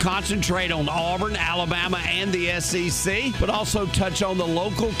Alabama. We'll concentrate on Auburn, Alabama, and the SEC, but also touch on the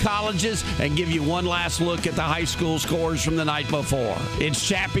local colleges and give you one last look at the high school scores from the night before. It's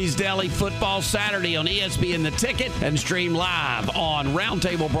Chappie's Deli Football Saturday on ESPN The Ticket and stream live on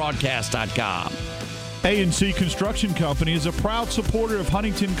roundtablebroadcast.com. A&C Construction Company is a proud supporter of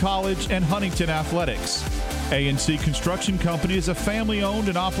Huntingdon College and Huntingdon Athletics. A&C Construction Company is a family-owned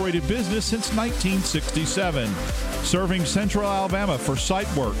and operated business since 1967, serving Central Alabama for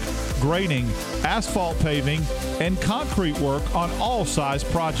site work, grading, asphalt paving, and concrete work on all size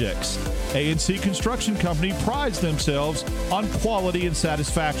projects. A&C Construction Company prides themselves on quality and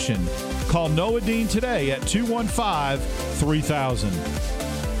satisfaction. Call Noah Dean today at 215-3000.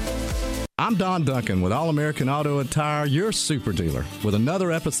 I'm Don Duncan with All-American Auto and Tire, your super dealer, with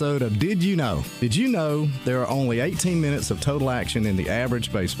another episode of Did You Know? Did you know there are only 18 minutes of total action in the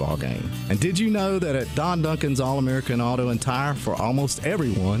average baseball game? And did you know that at Don Duncan's All-American Auto and Tire, for almost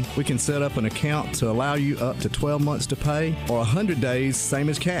everyone, we can set up an account to allow you up to 12 months to pay or 100 days, same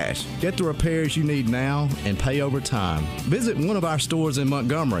as cash. Get the repairs you need now and pay over time. Visit one of our stores in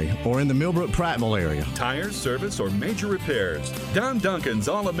Montgomery or in the Millbrook-Prattville area. Tires, service, or major repairs. Don Duncan's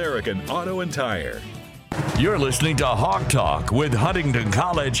All-American Auto and Tire. You're listening to Hawk Talk with Huntingdon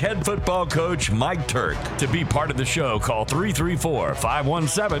College head football coach Mike Turk. To be part of the show, call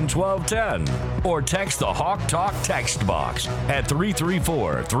 334-517-1210 or text the Hawk Talk text box at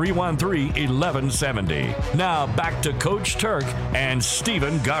 334-313-1170. Now back to Coach Turk and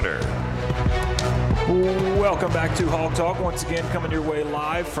Stephen Gunter. Welcome back to Hawk Talk. Once again, coming your way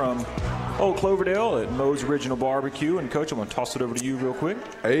live from Old Cloverdale at Moe's Original Barbecue. And, Coach, I'm going to toss it over to you real quick.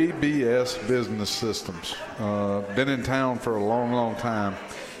 ABS Business Systems. Been in town for a long, long time.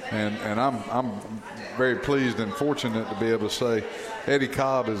 And I'm very pleased and fortunate to be able to say Eddie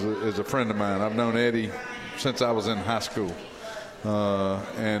Cobb is a friend of mine. I've known Eddie since I was in high school.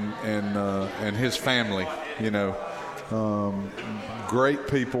 And his family, you know, great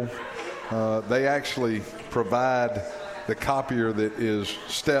people. They actually provide the copier that is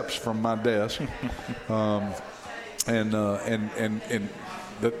steps from my desk. And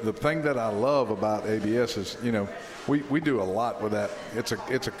the thing that I love about ABS is, you know, we do a lot with that.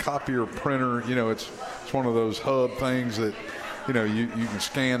 It's a copier printer. You know, it's one of those hub things that, you know, you can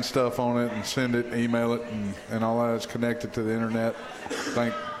scan stuff on it and send it, email it, and all that is connected to the internet.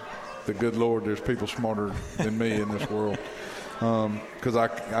 Thank the good Lord there's people smarter than me in this world. Because I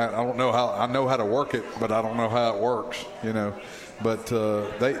don't know how – I know how to work it, but I don't know how it works, you know. But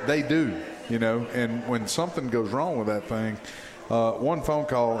they do, you know. And when something goes wrong with that thing, one phone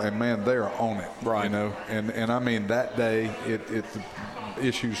call and, man, they are on it, right? You know. And I mean, that day the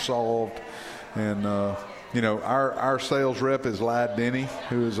issue's solved. And, you know, our sales rep is Lyd Denny,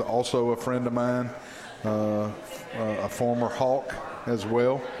 who is also a friend of mine, a former Hawk as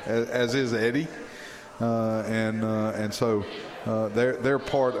well, as is Eddie. And so they're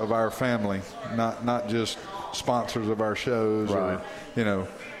part of our family, not just sponsors of our shows, right, or, you know,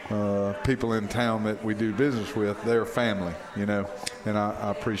 people in town that we do business with. They're family, you know. and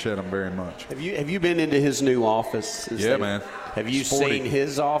I appreciate them very much. Have you been into his new office? Man. Have you seen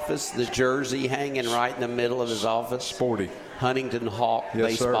his office? The jersey hanging right in the middle of his office. Sporty. Huntingdon Hawk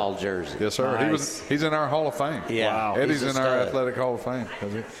baseball jersey. Yes, sir. Nice. He's in our Hall of Fame. Yeah. Wow. Eddie's in our Athletic Hall of Fame.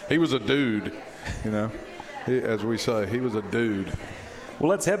 He was a dude, as we say. He was a dude. Well,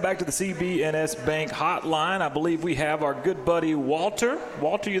 let's head back to the CB&S Bank hotline. I believe we have our good buddy Walter.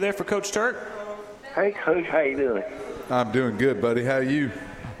 Walter, you there for Coach Turk? Hey, Coach, how you doing? I'm doing good, buddy. How are you?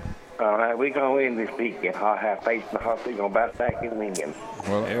 All right, we're going to win this weekend. I have faith in the Hawks. We're going to bounce back and win them.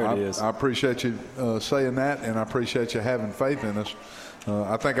 Well, there it is. I appreciate you saying that, and I appreciate you having faith in us.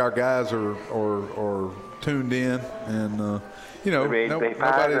 I think our guys are tuned in, and,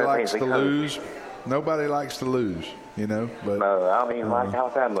 nobody likes to lose. Nobody likes to lose. But no, I mean, like how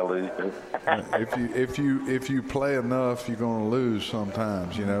I'm to lose. if you play enough, you're going to lose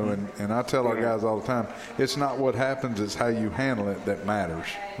sometimes, And I tell our guys all the time, it's not what happens; it's how you handle it that matters,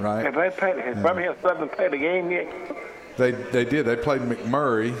 right? Has Birmingham Southern played a game yet? They did. They played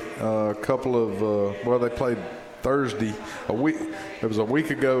McMurray a couple of. They played Thursday a week. It was a week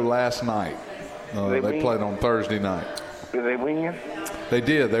ago last night. They played on Thursday night. Did they win? They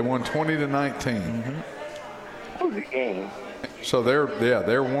did. They won 20-19. Mm-hmm. The game. So they're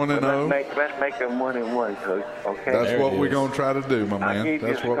 1-0. Let's make them 1-1, Coach. Okay. That's what we're gonna try to do, my man.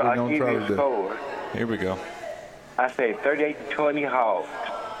 That's what we're gonna try to do. Score. Here we go. I say 38-20 Hawks.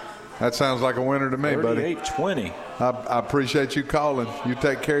 That sounds like a winner to me, buddy. 38-20. I appreciate you calling. You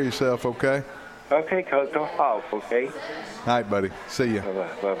take care of yourself, okay? Okay, Coach. Don't fall, okay? All right, buddy. See ya.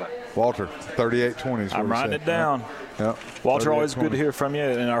 Bye-bye. Walter, 38-20. I'm writing it down. Yep. Walter, always good to hear from you.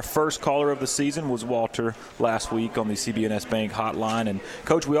 And our first caller of the season was Walter last week on the CB&S Bank hotline. And,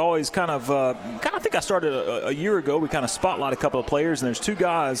 Coach, we always I think I started a year ago. We kind of spotlight a couple of players, and there's two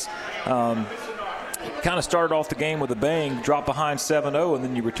guys kind of started off the game with a bang, dropped behind 7-0, and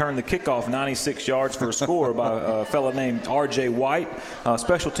then you return the kickoff 96 yards for a score by a fellow named R.J. White.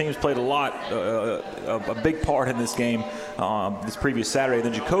 Special teams played a big part in this game this previous Saturday.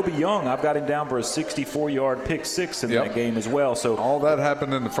 Then Jacoby Young, I've got him down for a 64-yard pick six in that game as well. So all that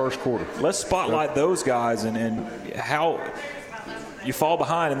happened in the first quarter. Let's spotlight those guys and how you fall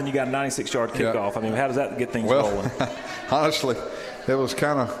behind and then you got a 96-yard kickoff. I mean, how does that get things rolling? Honestly, it was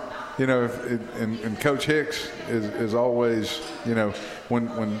kind of – and Coach Hicks is always,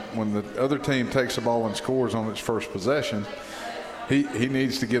 when the other team takes the ball and scores on its first possession, he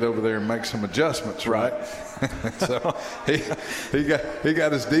needs to get over there and make some adjustments, right? So he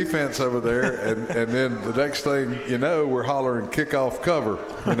got his defense over there, and then the next thing we're hollering kickoff cover,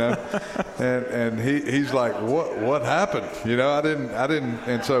 and he's like, what happened? I didn't,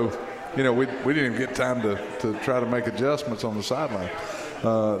 and so we didn't even get time to try to make adjustments on the sideline.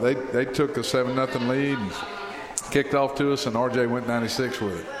 They took a 7-0 lead and kicked off to us, and RJ went 96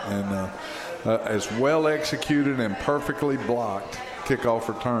 with it. And as well executed and perfectly blocked kickoff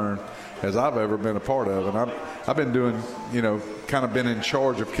return as I've ever been a part of. And I've been doing, kind of been in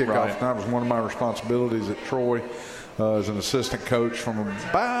charge of kickoff. Right. That was one of my responsibilities at Troy as an assistant coach from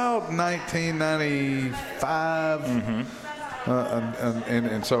about 1995. Mm-hmm.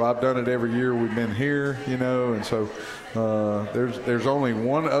 And so I've done it every year we've been here, and so there's only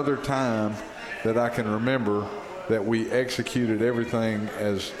one other time that I can remember that we executed everything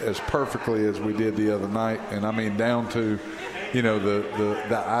as perfectly as we did the other night, and I mean down to,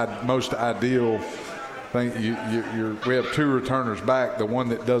 the most ideal thing. We have two returners back. The one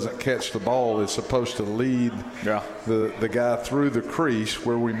that doesn't catch the ball is supposed to lead the guy through the crease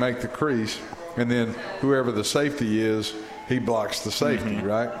where we make the crease, and then whoever the safety is, he blocks the safety,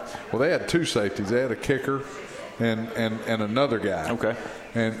 right? Well, they had two safeties. They had a kicker and another guy. Okay.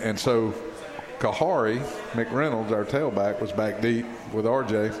 And so Kahari McReynolds, our tailback, was back deep with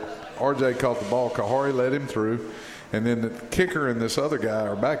RJ. RJ caught the ball. Kahari led him through. And then the kicker and this other guy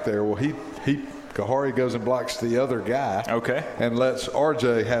are back there. Well, Kahari goes and blocks the other guy. Okay. And lets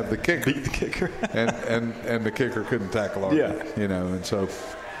RJ have the kicker. Beat the kicker. and the kicker couldn't tackle RJ. Yeah. And so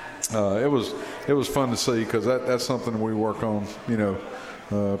it was fun to see because that's something we work on,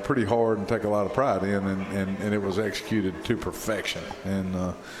 pretty hard and take a lot of pride in, and it was executed to perfection.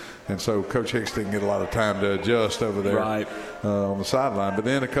 And so Coach Hicks didn't get a lot of time to adjust over there on the sideline. But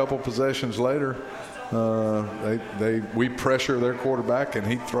then a couple possessions later, we pressure their quarterback, and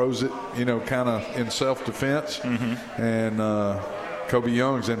he throws it, kind of in self-defense. Mm-hmm. And Kobe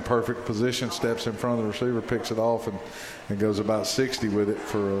Young's in perfect position, steps in front of the receiver, picks it off, and goes about 60 with it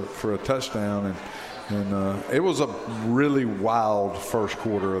for a touchdown. And it was a really wild first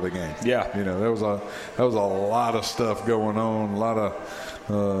quarter of the game. Yeah. There was a lot of stuff going on, a lot of,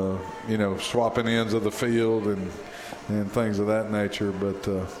 swapping ends of the field and things of that nature. But,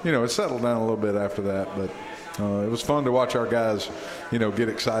 it settled down a little bit after that. But it was fun to watch our guys, get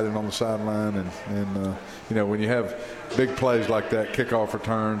excited on the sideline. And when you have big plays like that, kickoff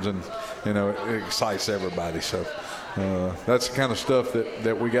returns, and, it excites everybody. So that's the kind of stuff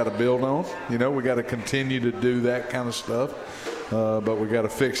that we got to build on. We got to continue to do that kind of stuff. But we got to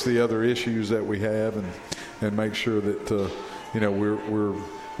fix the other issues that we have and make sure that,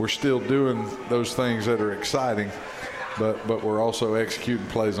 we're still doing those things that are exciting. But we're also executing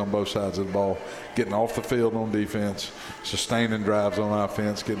plays on both sides of the ball, getting off the field on defense, sustaining drives on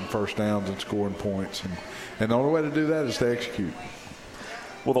offense, getting first downs and scoring points. And the only way to do that is to execute.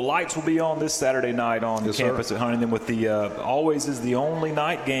 Well, the lights will be on this Saturday night on campus at Huntingdon with the always is the only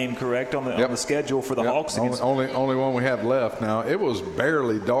night game, correct, on the schedule for the Hawks. Only one we have left. Now, it was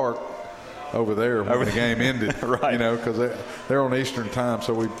barely dark over there when the game ended, right? Because they're on Eastern time,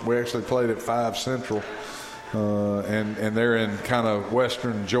 so we actually played at 5 Central. And they're in kind of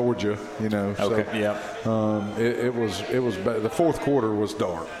western Georgia, Okay. So, yeah. It was the fourth quarter was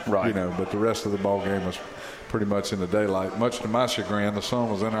dark, right? But the rest of the ball game was pretty much in the daylight. Much to my chagrin, the sun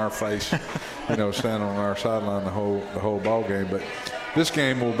was in our face, standing on our sideline the whole ball game. But this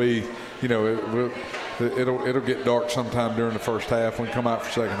game will be, it'll get dark sometime during the first half. When we come out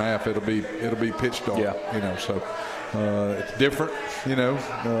for second half, it'll be pitch dark. Yeah. So it's different.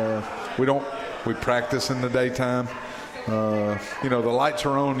 We practice in the daytime. The lights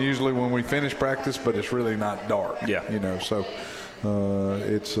are on usually when we finish practice, but it's really not dark. Yeah. So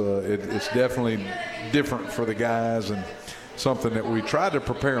it's definitely different for the guys and something that we tried to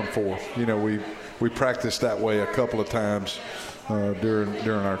prepare them for. We practiced that way a couple of times during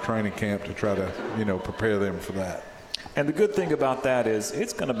our training camp to try to prepare them for that. And the good thing about that is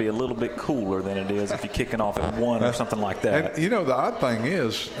it's going to be a little bit cooler than it is if you're kicking off at 1 or something like that. And the odd thing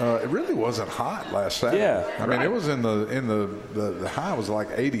is, it really wasn't hot last Saturday. Yeah, I mean, it was in the high was like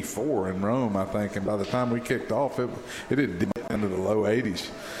 84 in Rome, I think, and by the time we kicked off, it had dipped into the low 80s,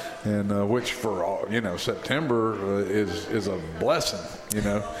 and which for September is a blessing.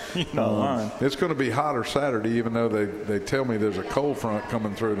 It's going to be hotter Saturday, even though they tell me there's a cold front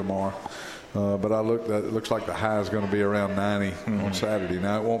coming through tomorrow. But it looks like the high is going to be around 90 on Saturday.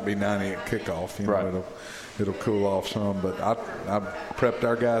 Now, it won't be 90 at kickoff. Right. It'll cool off some. But I prepped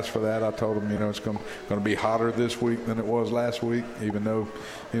our guys for that. I told them, it's going to be hotter this week than it was last week, even though,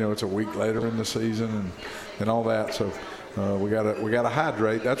 it's a week later in the season and all that. So we gotta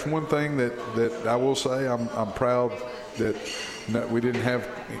hydrate. That's one thing that I will say. I'm proud that we didn't have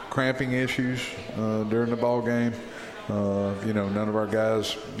cramping issues during the ball game. None of our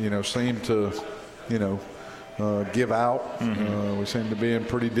guys, seem to, give out. We seem to be in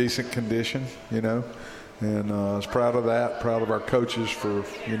pretty decent condition, and I was proud of that, proud of our coaches for,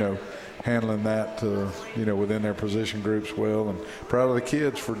 handling that, within their position groups well, and proud of the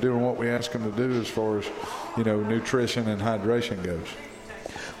kids for doing what we ask them to do as far as, nutrition and hydration goes.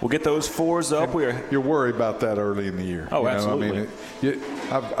 We'll get those 4s up. You're worried about that early in the year. Oh, absolutely.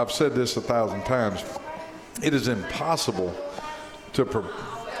 I've said this 1,000 times. It is impossible to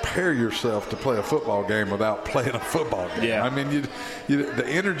prepare yourself to play a football game without playing a football game. Yeah. I mean, the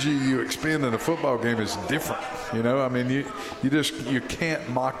energy you expend in a football game is different. I mean, you can't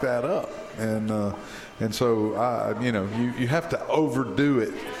mock that up, and so you have to overdo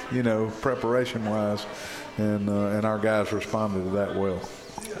it, preparation wise, and our guys responded to that well.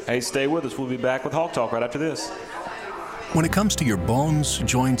 Hey, stay with us. We'll be back with Hawk Talk right after this. When it comes to your bones,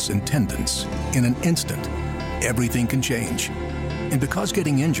 joints, and tendons, in an instant, everything can change. And because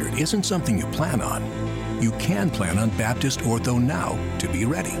getting injured isn't something you plan on, you can plan on Baptist Ortho Now to be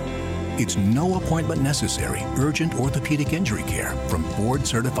ready. It's no appointment necessary, urgent orthopedic injury care from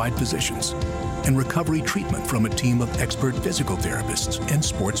board-certified physicians and recovery treatment from a team of expert physical therapists and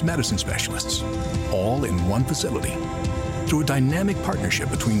sports medicine specialists, all in one facility. Through a dynamic partnership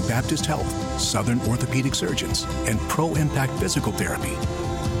between Baptist Health, Southern orthopedic surgeons, and Pro Impact Physical Therapy,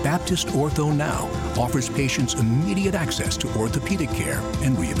 Baptist Ortho Now offers patients immediate access to orthopedic care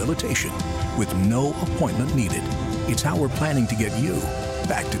and rehabilitation with no appointment needed. It's how we're planning to get you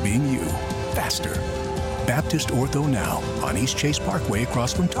back to being you faster. Baptist Ortho Now on East Chase Parkway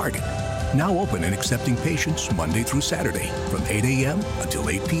across from Target. Now open and accepting patients Monday through Saturday from 8 a.m. until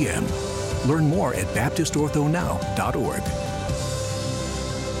 8 p.m. Learn more at baptistorthonow.org.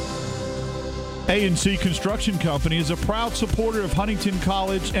 A&C Construction Company is a proud supporter of Huntington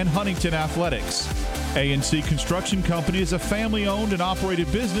College and Huntington Athletics. A&C Construction Company is a family-owned and operated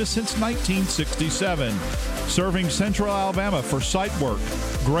business since 1967, serving Central Alabama for site work,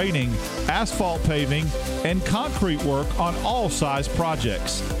 grading, asphalt paving, and concrete work on all size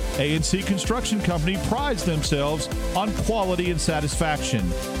projects. A&C Construction Company prides themselves on quality and satisfaction.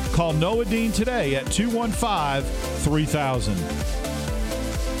 Call Noah Dean today at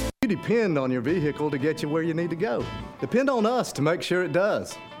 215-3000. You depend on your vehicle to get you where you need to go. Depend on us to make sure it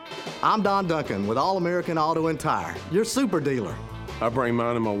does. I'm Don Duncan with All American Auto and Tire, your super dealer. I bring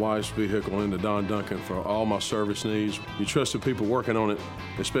mine and my wife's vehicle into Don Duncan for all my service needs. You trust the people working on it,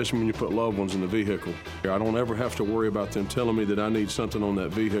 especially when you put loved ones in the vehicle. I don't ever have to worry about them telling me that I need something on that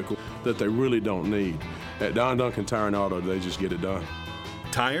vehicle that they really don't need. At Don Duncan Tire and Auto, they just get it done.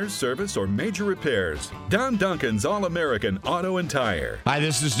 Tires, service, or major repairs. Don Duncan's All-American Auto and Tire. Hi,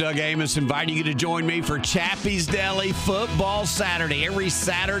 this is Doug Amos inviting you to join me for Chappie's Deli Football Saturday. Every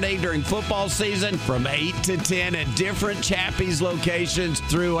Saturday during football season from 8 to 10 at different Chappie's locations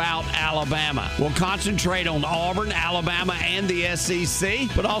throughout Alabama. We'll concentrate on Auburn, Alabama, and the SEC,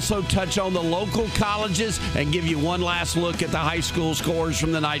 but also touch on the local colleges and give you one last look at the high school scores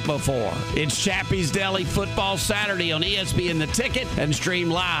from the night before. It's Chappie's Deli Football Saturday on ESPN The Ticket and stream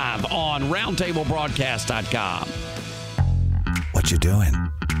live on roundtablebroadcast.com. What you doing?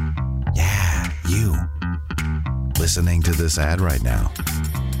 Yeah, you. Listening to this ad right now.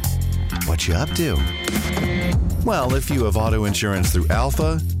 What you up to? Well, if you have auto insurance through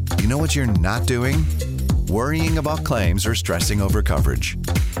Alpha, you know what you're not doing? Worrying about claims or stressing over coverage.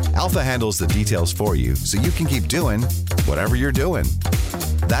 Alpha handles the details for you so you can keep doing whatever you're doing.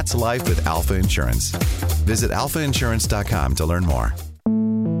 That's life with Alpha Insurance. Visit alphainsurance.com to learn more.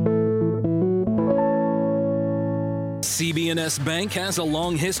 CB&S Bank has a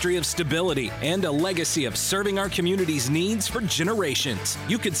long history of stability and a legacy of serving our community's needs for generations.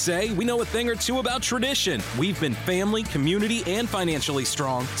 You could say we know a thing or two about tradition. We've been family, community, and financially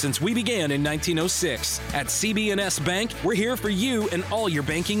strong since we began in 1906. At CB&S Bank, we're here for you and all your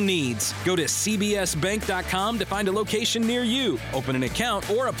banking needs. Go to cbsbank.com to find a location near you. Open an account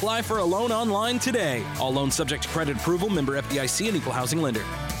or apply for a loan online today. All loans subject to credit approval, member FDIC, and equal housing lender.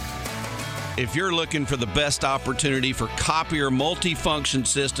 If you're looking for the best opportunity for copier multifunction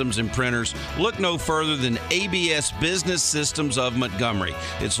systems and printers, look no further than ABS Business Systems of Montgomery.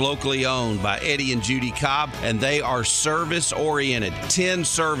 It's locally owned by Eddie and Judy Cobb, and they are service-oriented. 10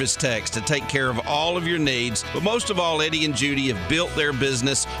 service techs to take care of all of your needs. But most of all, Eddie and Judy have built their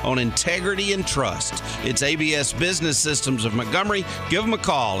business on integrity and trust. It's ABS Business Systems of Montgomery. Give them a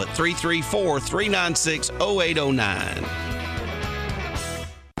call at 334-396-0809.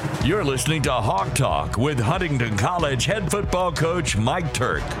 You're listening to Hawk Talk with Huntingdon College head football coach Mike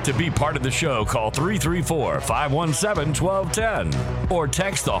Turk. To be part of the show, call 334-517-1210 or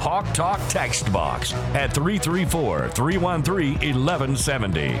text the Hawk Talk text box at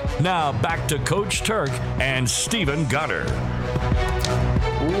 334-313-1170. Now back to Coach Turk and Stephen Gunter.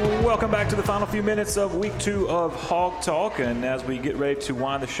 Welcome back to the final few minutes of week 2 of Hog Talk. And as we get ready to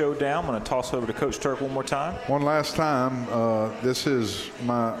wind the show down, I'm going to toss over to Coach Turk one more time. One last time. This is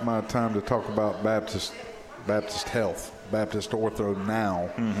my time to talk about Baptist Health. Baptist Ortho Now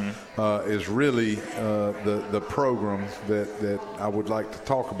is really the program that I would like to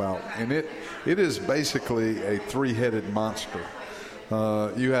talk about. And it is basically a three-headed monster.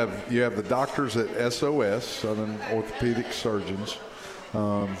 You have the doctors at SOS, Southern Orthopedic Surgeons,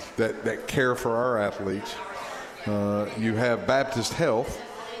 that care for our athletes. You have Baptist Health,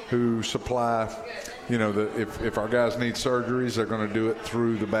 who supply, if our guys need surgeries, they're going to do it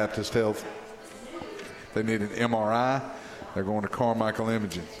through the Baptist Health. They need an MRI, they're going to Carmichael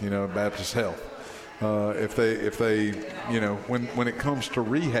Imaging, Baptist Health. If they when it comes to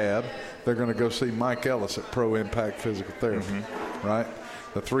rehab, they're going to go see Mike Ellis at Pro Impact Physical Therapy, right?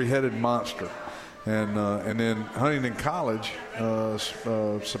 The three-headed monster. And then Huntingdon College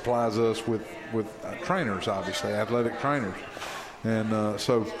supplies us with trainers, obviously, athletic trainers. And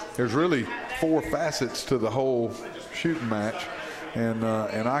so there's really 4 facets to the whole shooting match. And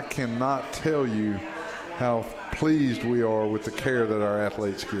I cannot tell you how pleased we are with the care that our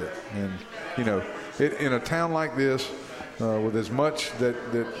athletes get. And, in a town like this, with as much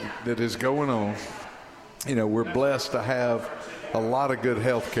that is going on, we're blessed to have a lot of good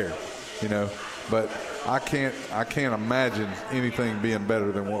health care, But I can't imagine anything being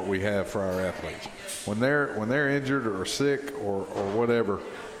better than what we have for our athletes. When they're injured or sick or whatever,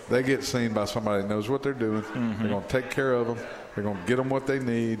 they get seen by somebody that knows what they're doing. They're going to take care of them. They're going to get them what they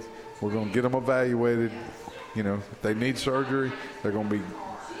need. We're going to get them evaluated. If they need surgery, they're going to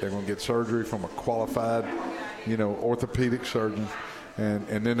get surgery from a qualified, orthopedic surgeon. And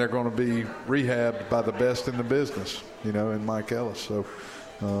then they're going to be rehabbed by the best in the business, in Mike Ellis. So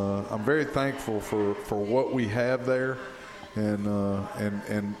I'm very thankful for what we have there. And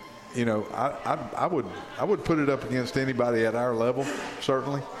I would put it up against anybody at our level,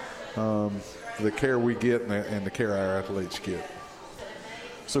 certainly, the care we get and the care our athletes get.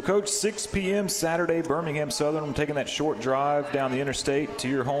 So, Coach, 6 p.m. Saturday, Birmingham Southern. I'm taking that short drive down the interstate to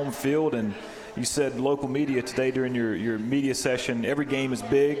your home field. And you said local media today during your media session, every game is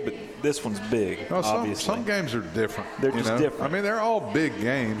big, but this one's big, obviously. Some games are different. They're just different. I mean, they're all big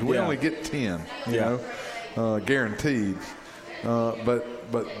games. We only get 10, guaranteed.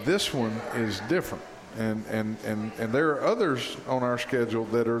 But this one is different. And there are others on our schedule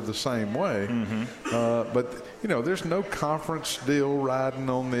that are the same way. Mm-hmm. But there's no conference deal riding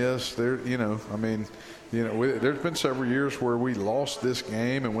on this. There's been several years where we lost this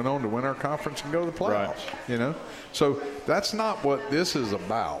game and went on to win our conference and go to the playoffs. Right. So that's not what this is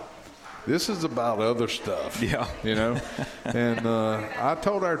about. This is about other stuff. Yeah. And I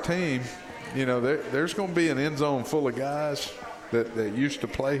told our team, there's going to be an end zone full of guys that used to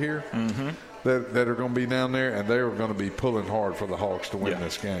play here. Mm-hmm. That are going to be down there, and they are going to be pulling hard for the Hawks to win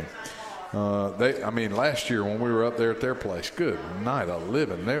this game. Last year when we were up there at their place, good night of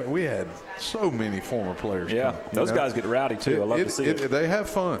living. We had so many former players. Yeah, those guys get rowdy too. I love to see it. They have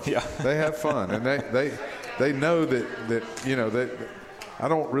fun. Yeah, they have fun, and they know that I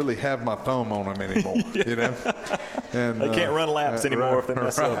don't really have my thumb on them anymore. And they can't run laps anymore if they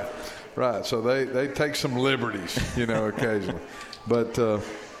mess up. Right. So they take some liberties, occasionally, but.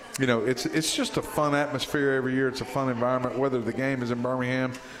 It's just a fun atmosphere every year. It's a fun environment, whether the game is in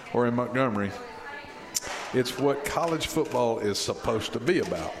Birmingham or in Montgomery. It's what college football is supposed to be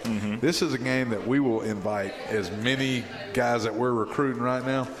about. Mm-hmm. This is a game that we will invite as many guys that we're recruiting right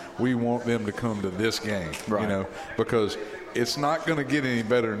now. We want them to come to this game, because it's not going to get any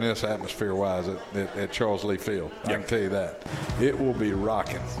better than this atmosphere-wise at Charles Lee Field. I can tell you that. It will be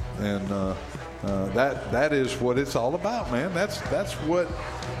rocking, and that is what it's all about, man. That's what.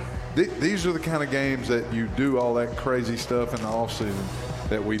 These are the kind of games that you do all that crazy stuff in the off season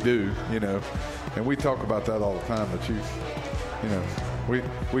that we do, and we talk about that all the time. That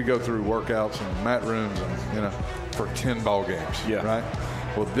we go through workouts and mat rooms and for 10 ball games, right?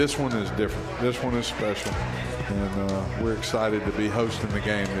 Well, this one is different. This one is special, and we're excited to be hosting the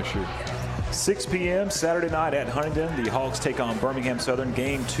game this year. 6 p.m. Saturday night at Huntingdon. The Hawks take on Birmingham Southern,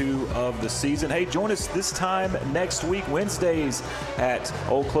 game 2 of the season. Hey, join us this time next week, Wednesdays, at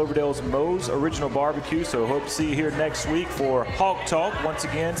Old Cloverdale's Moe's Original Barbecue. So hope to see you here next week for Hawk Talk, once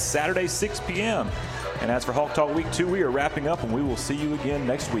again, Saturday, 6 p.m. And as for Hawk Talk Week 2, we are wrapping up, and we will see you again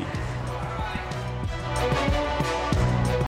next week.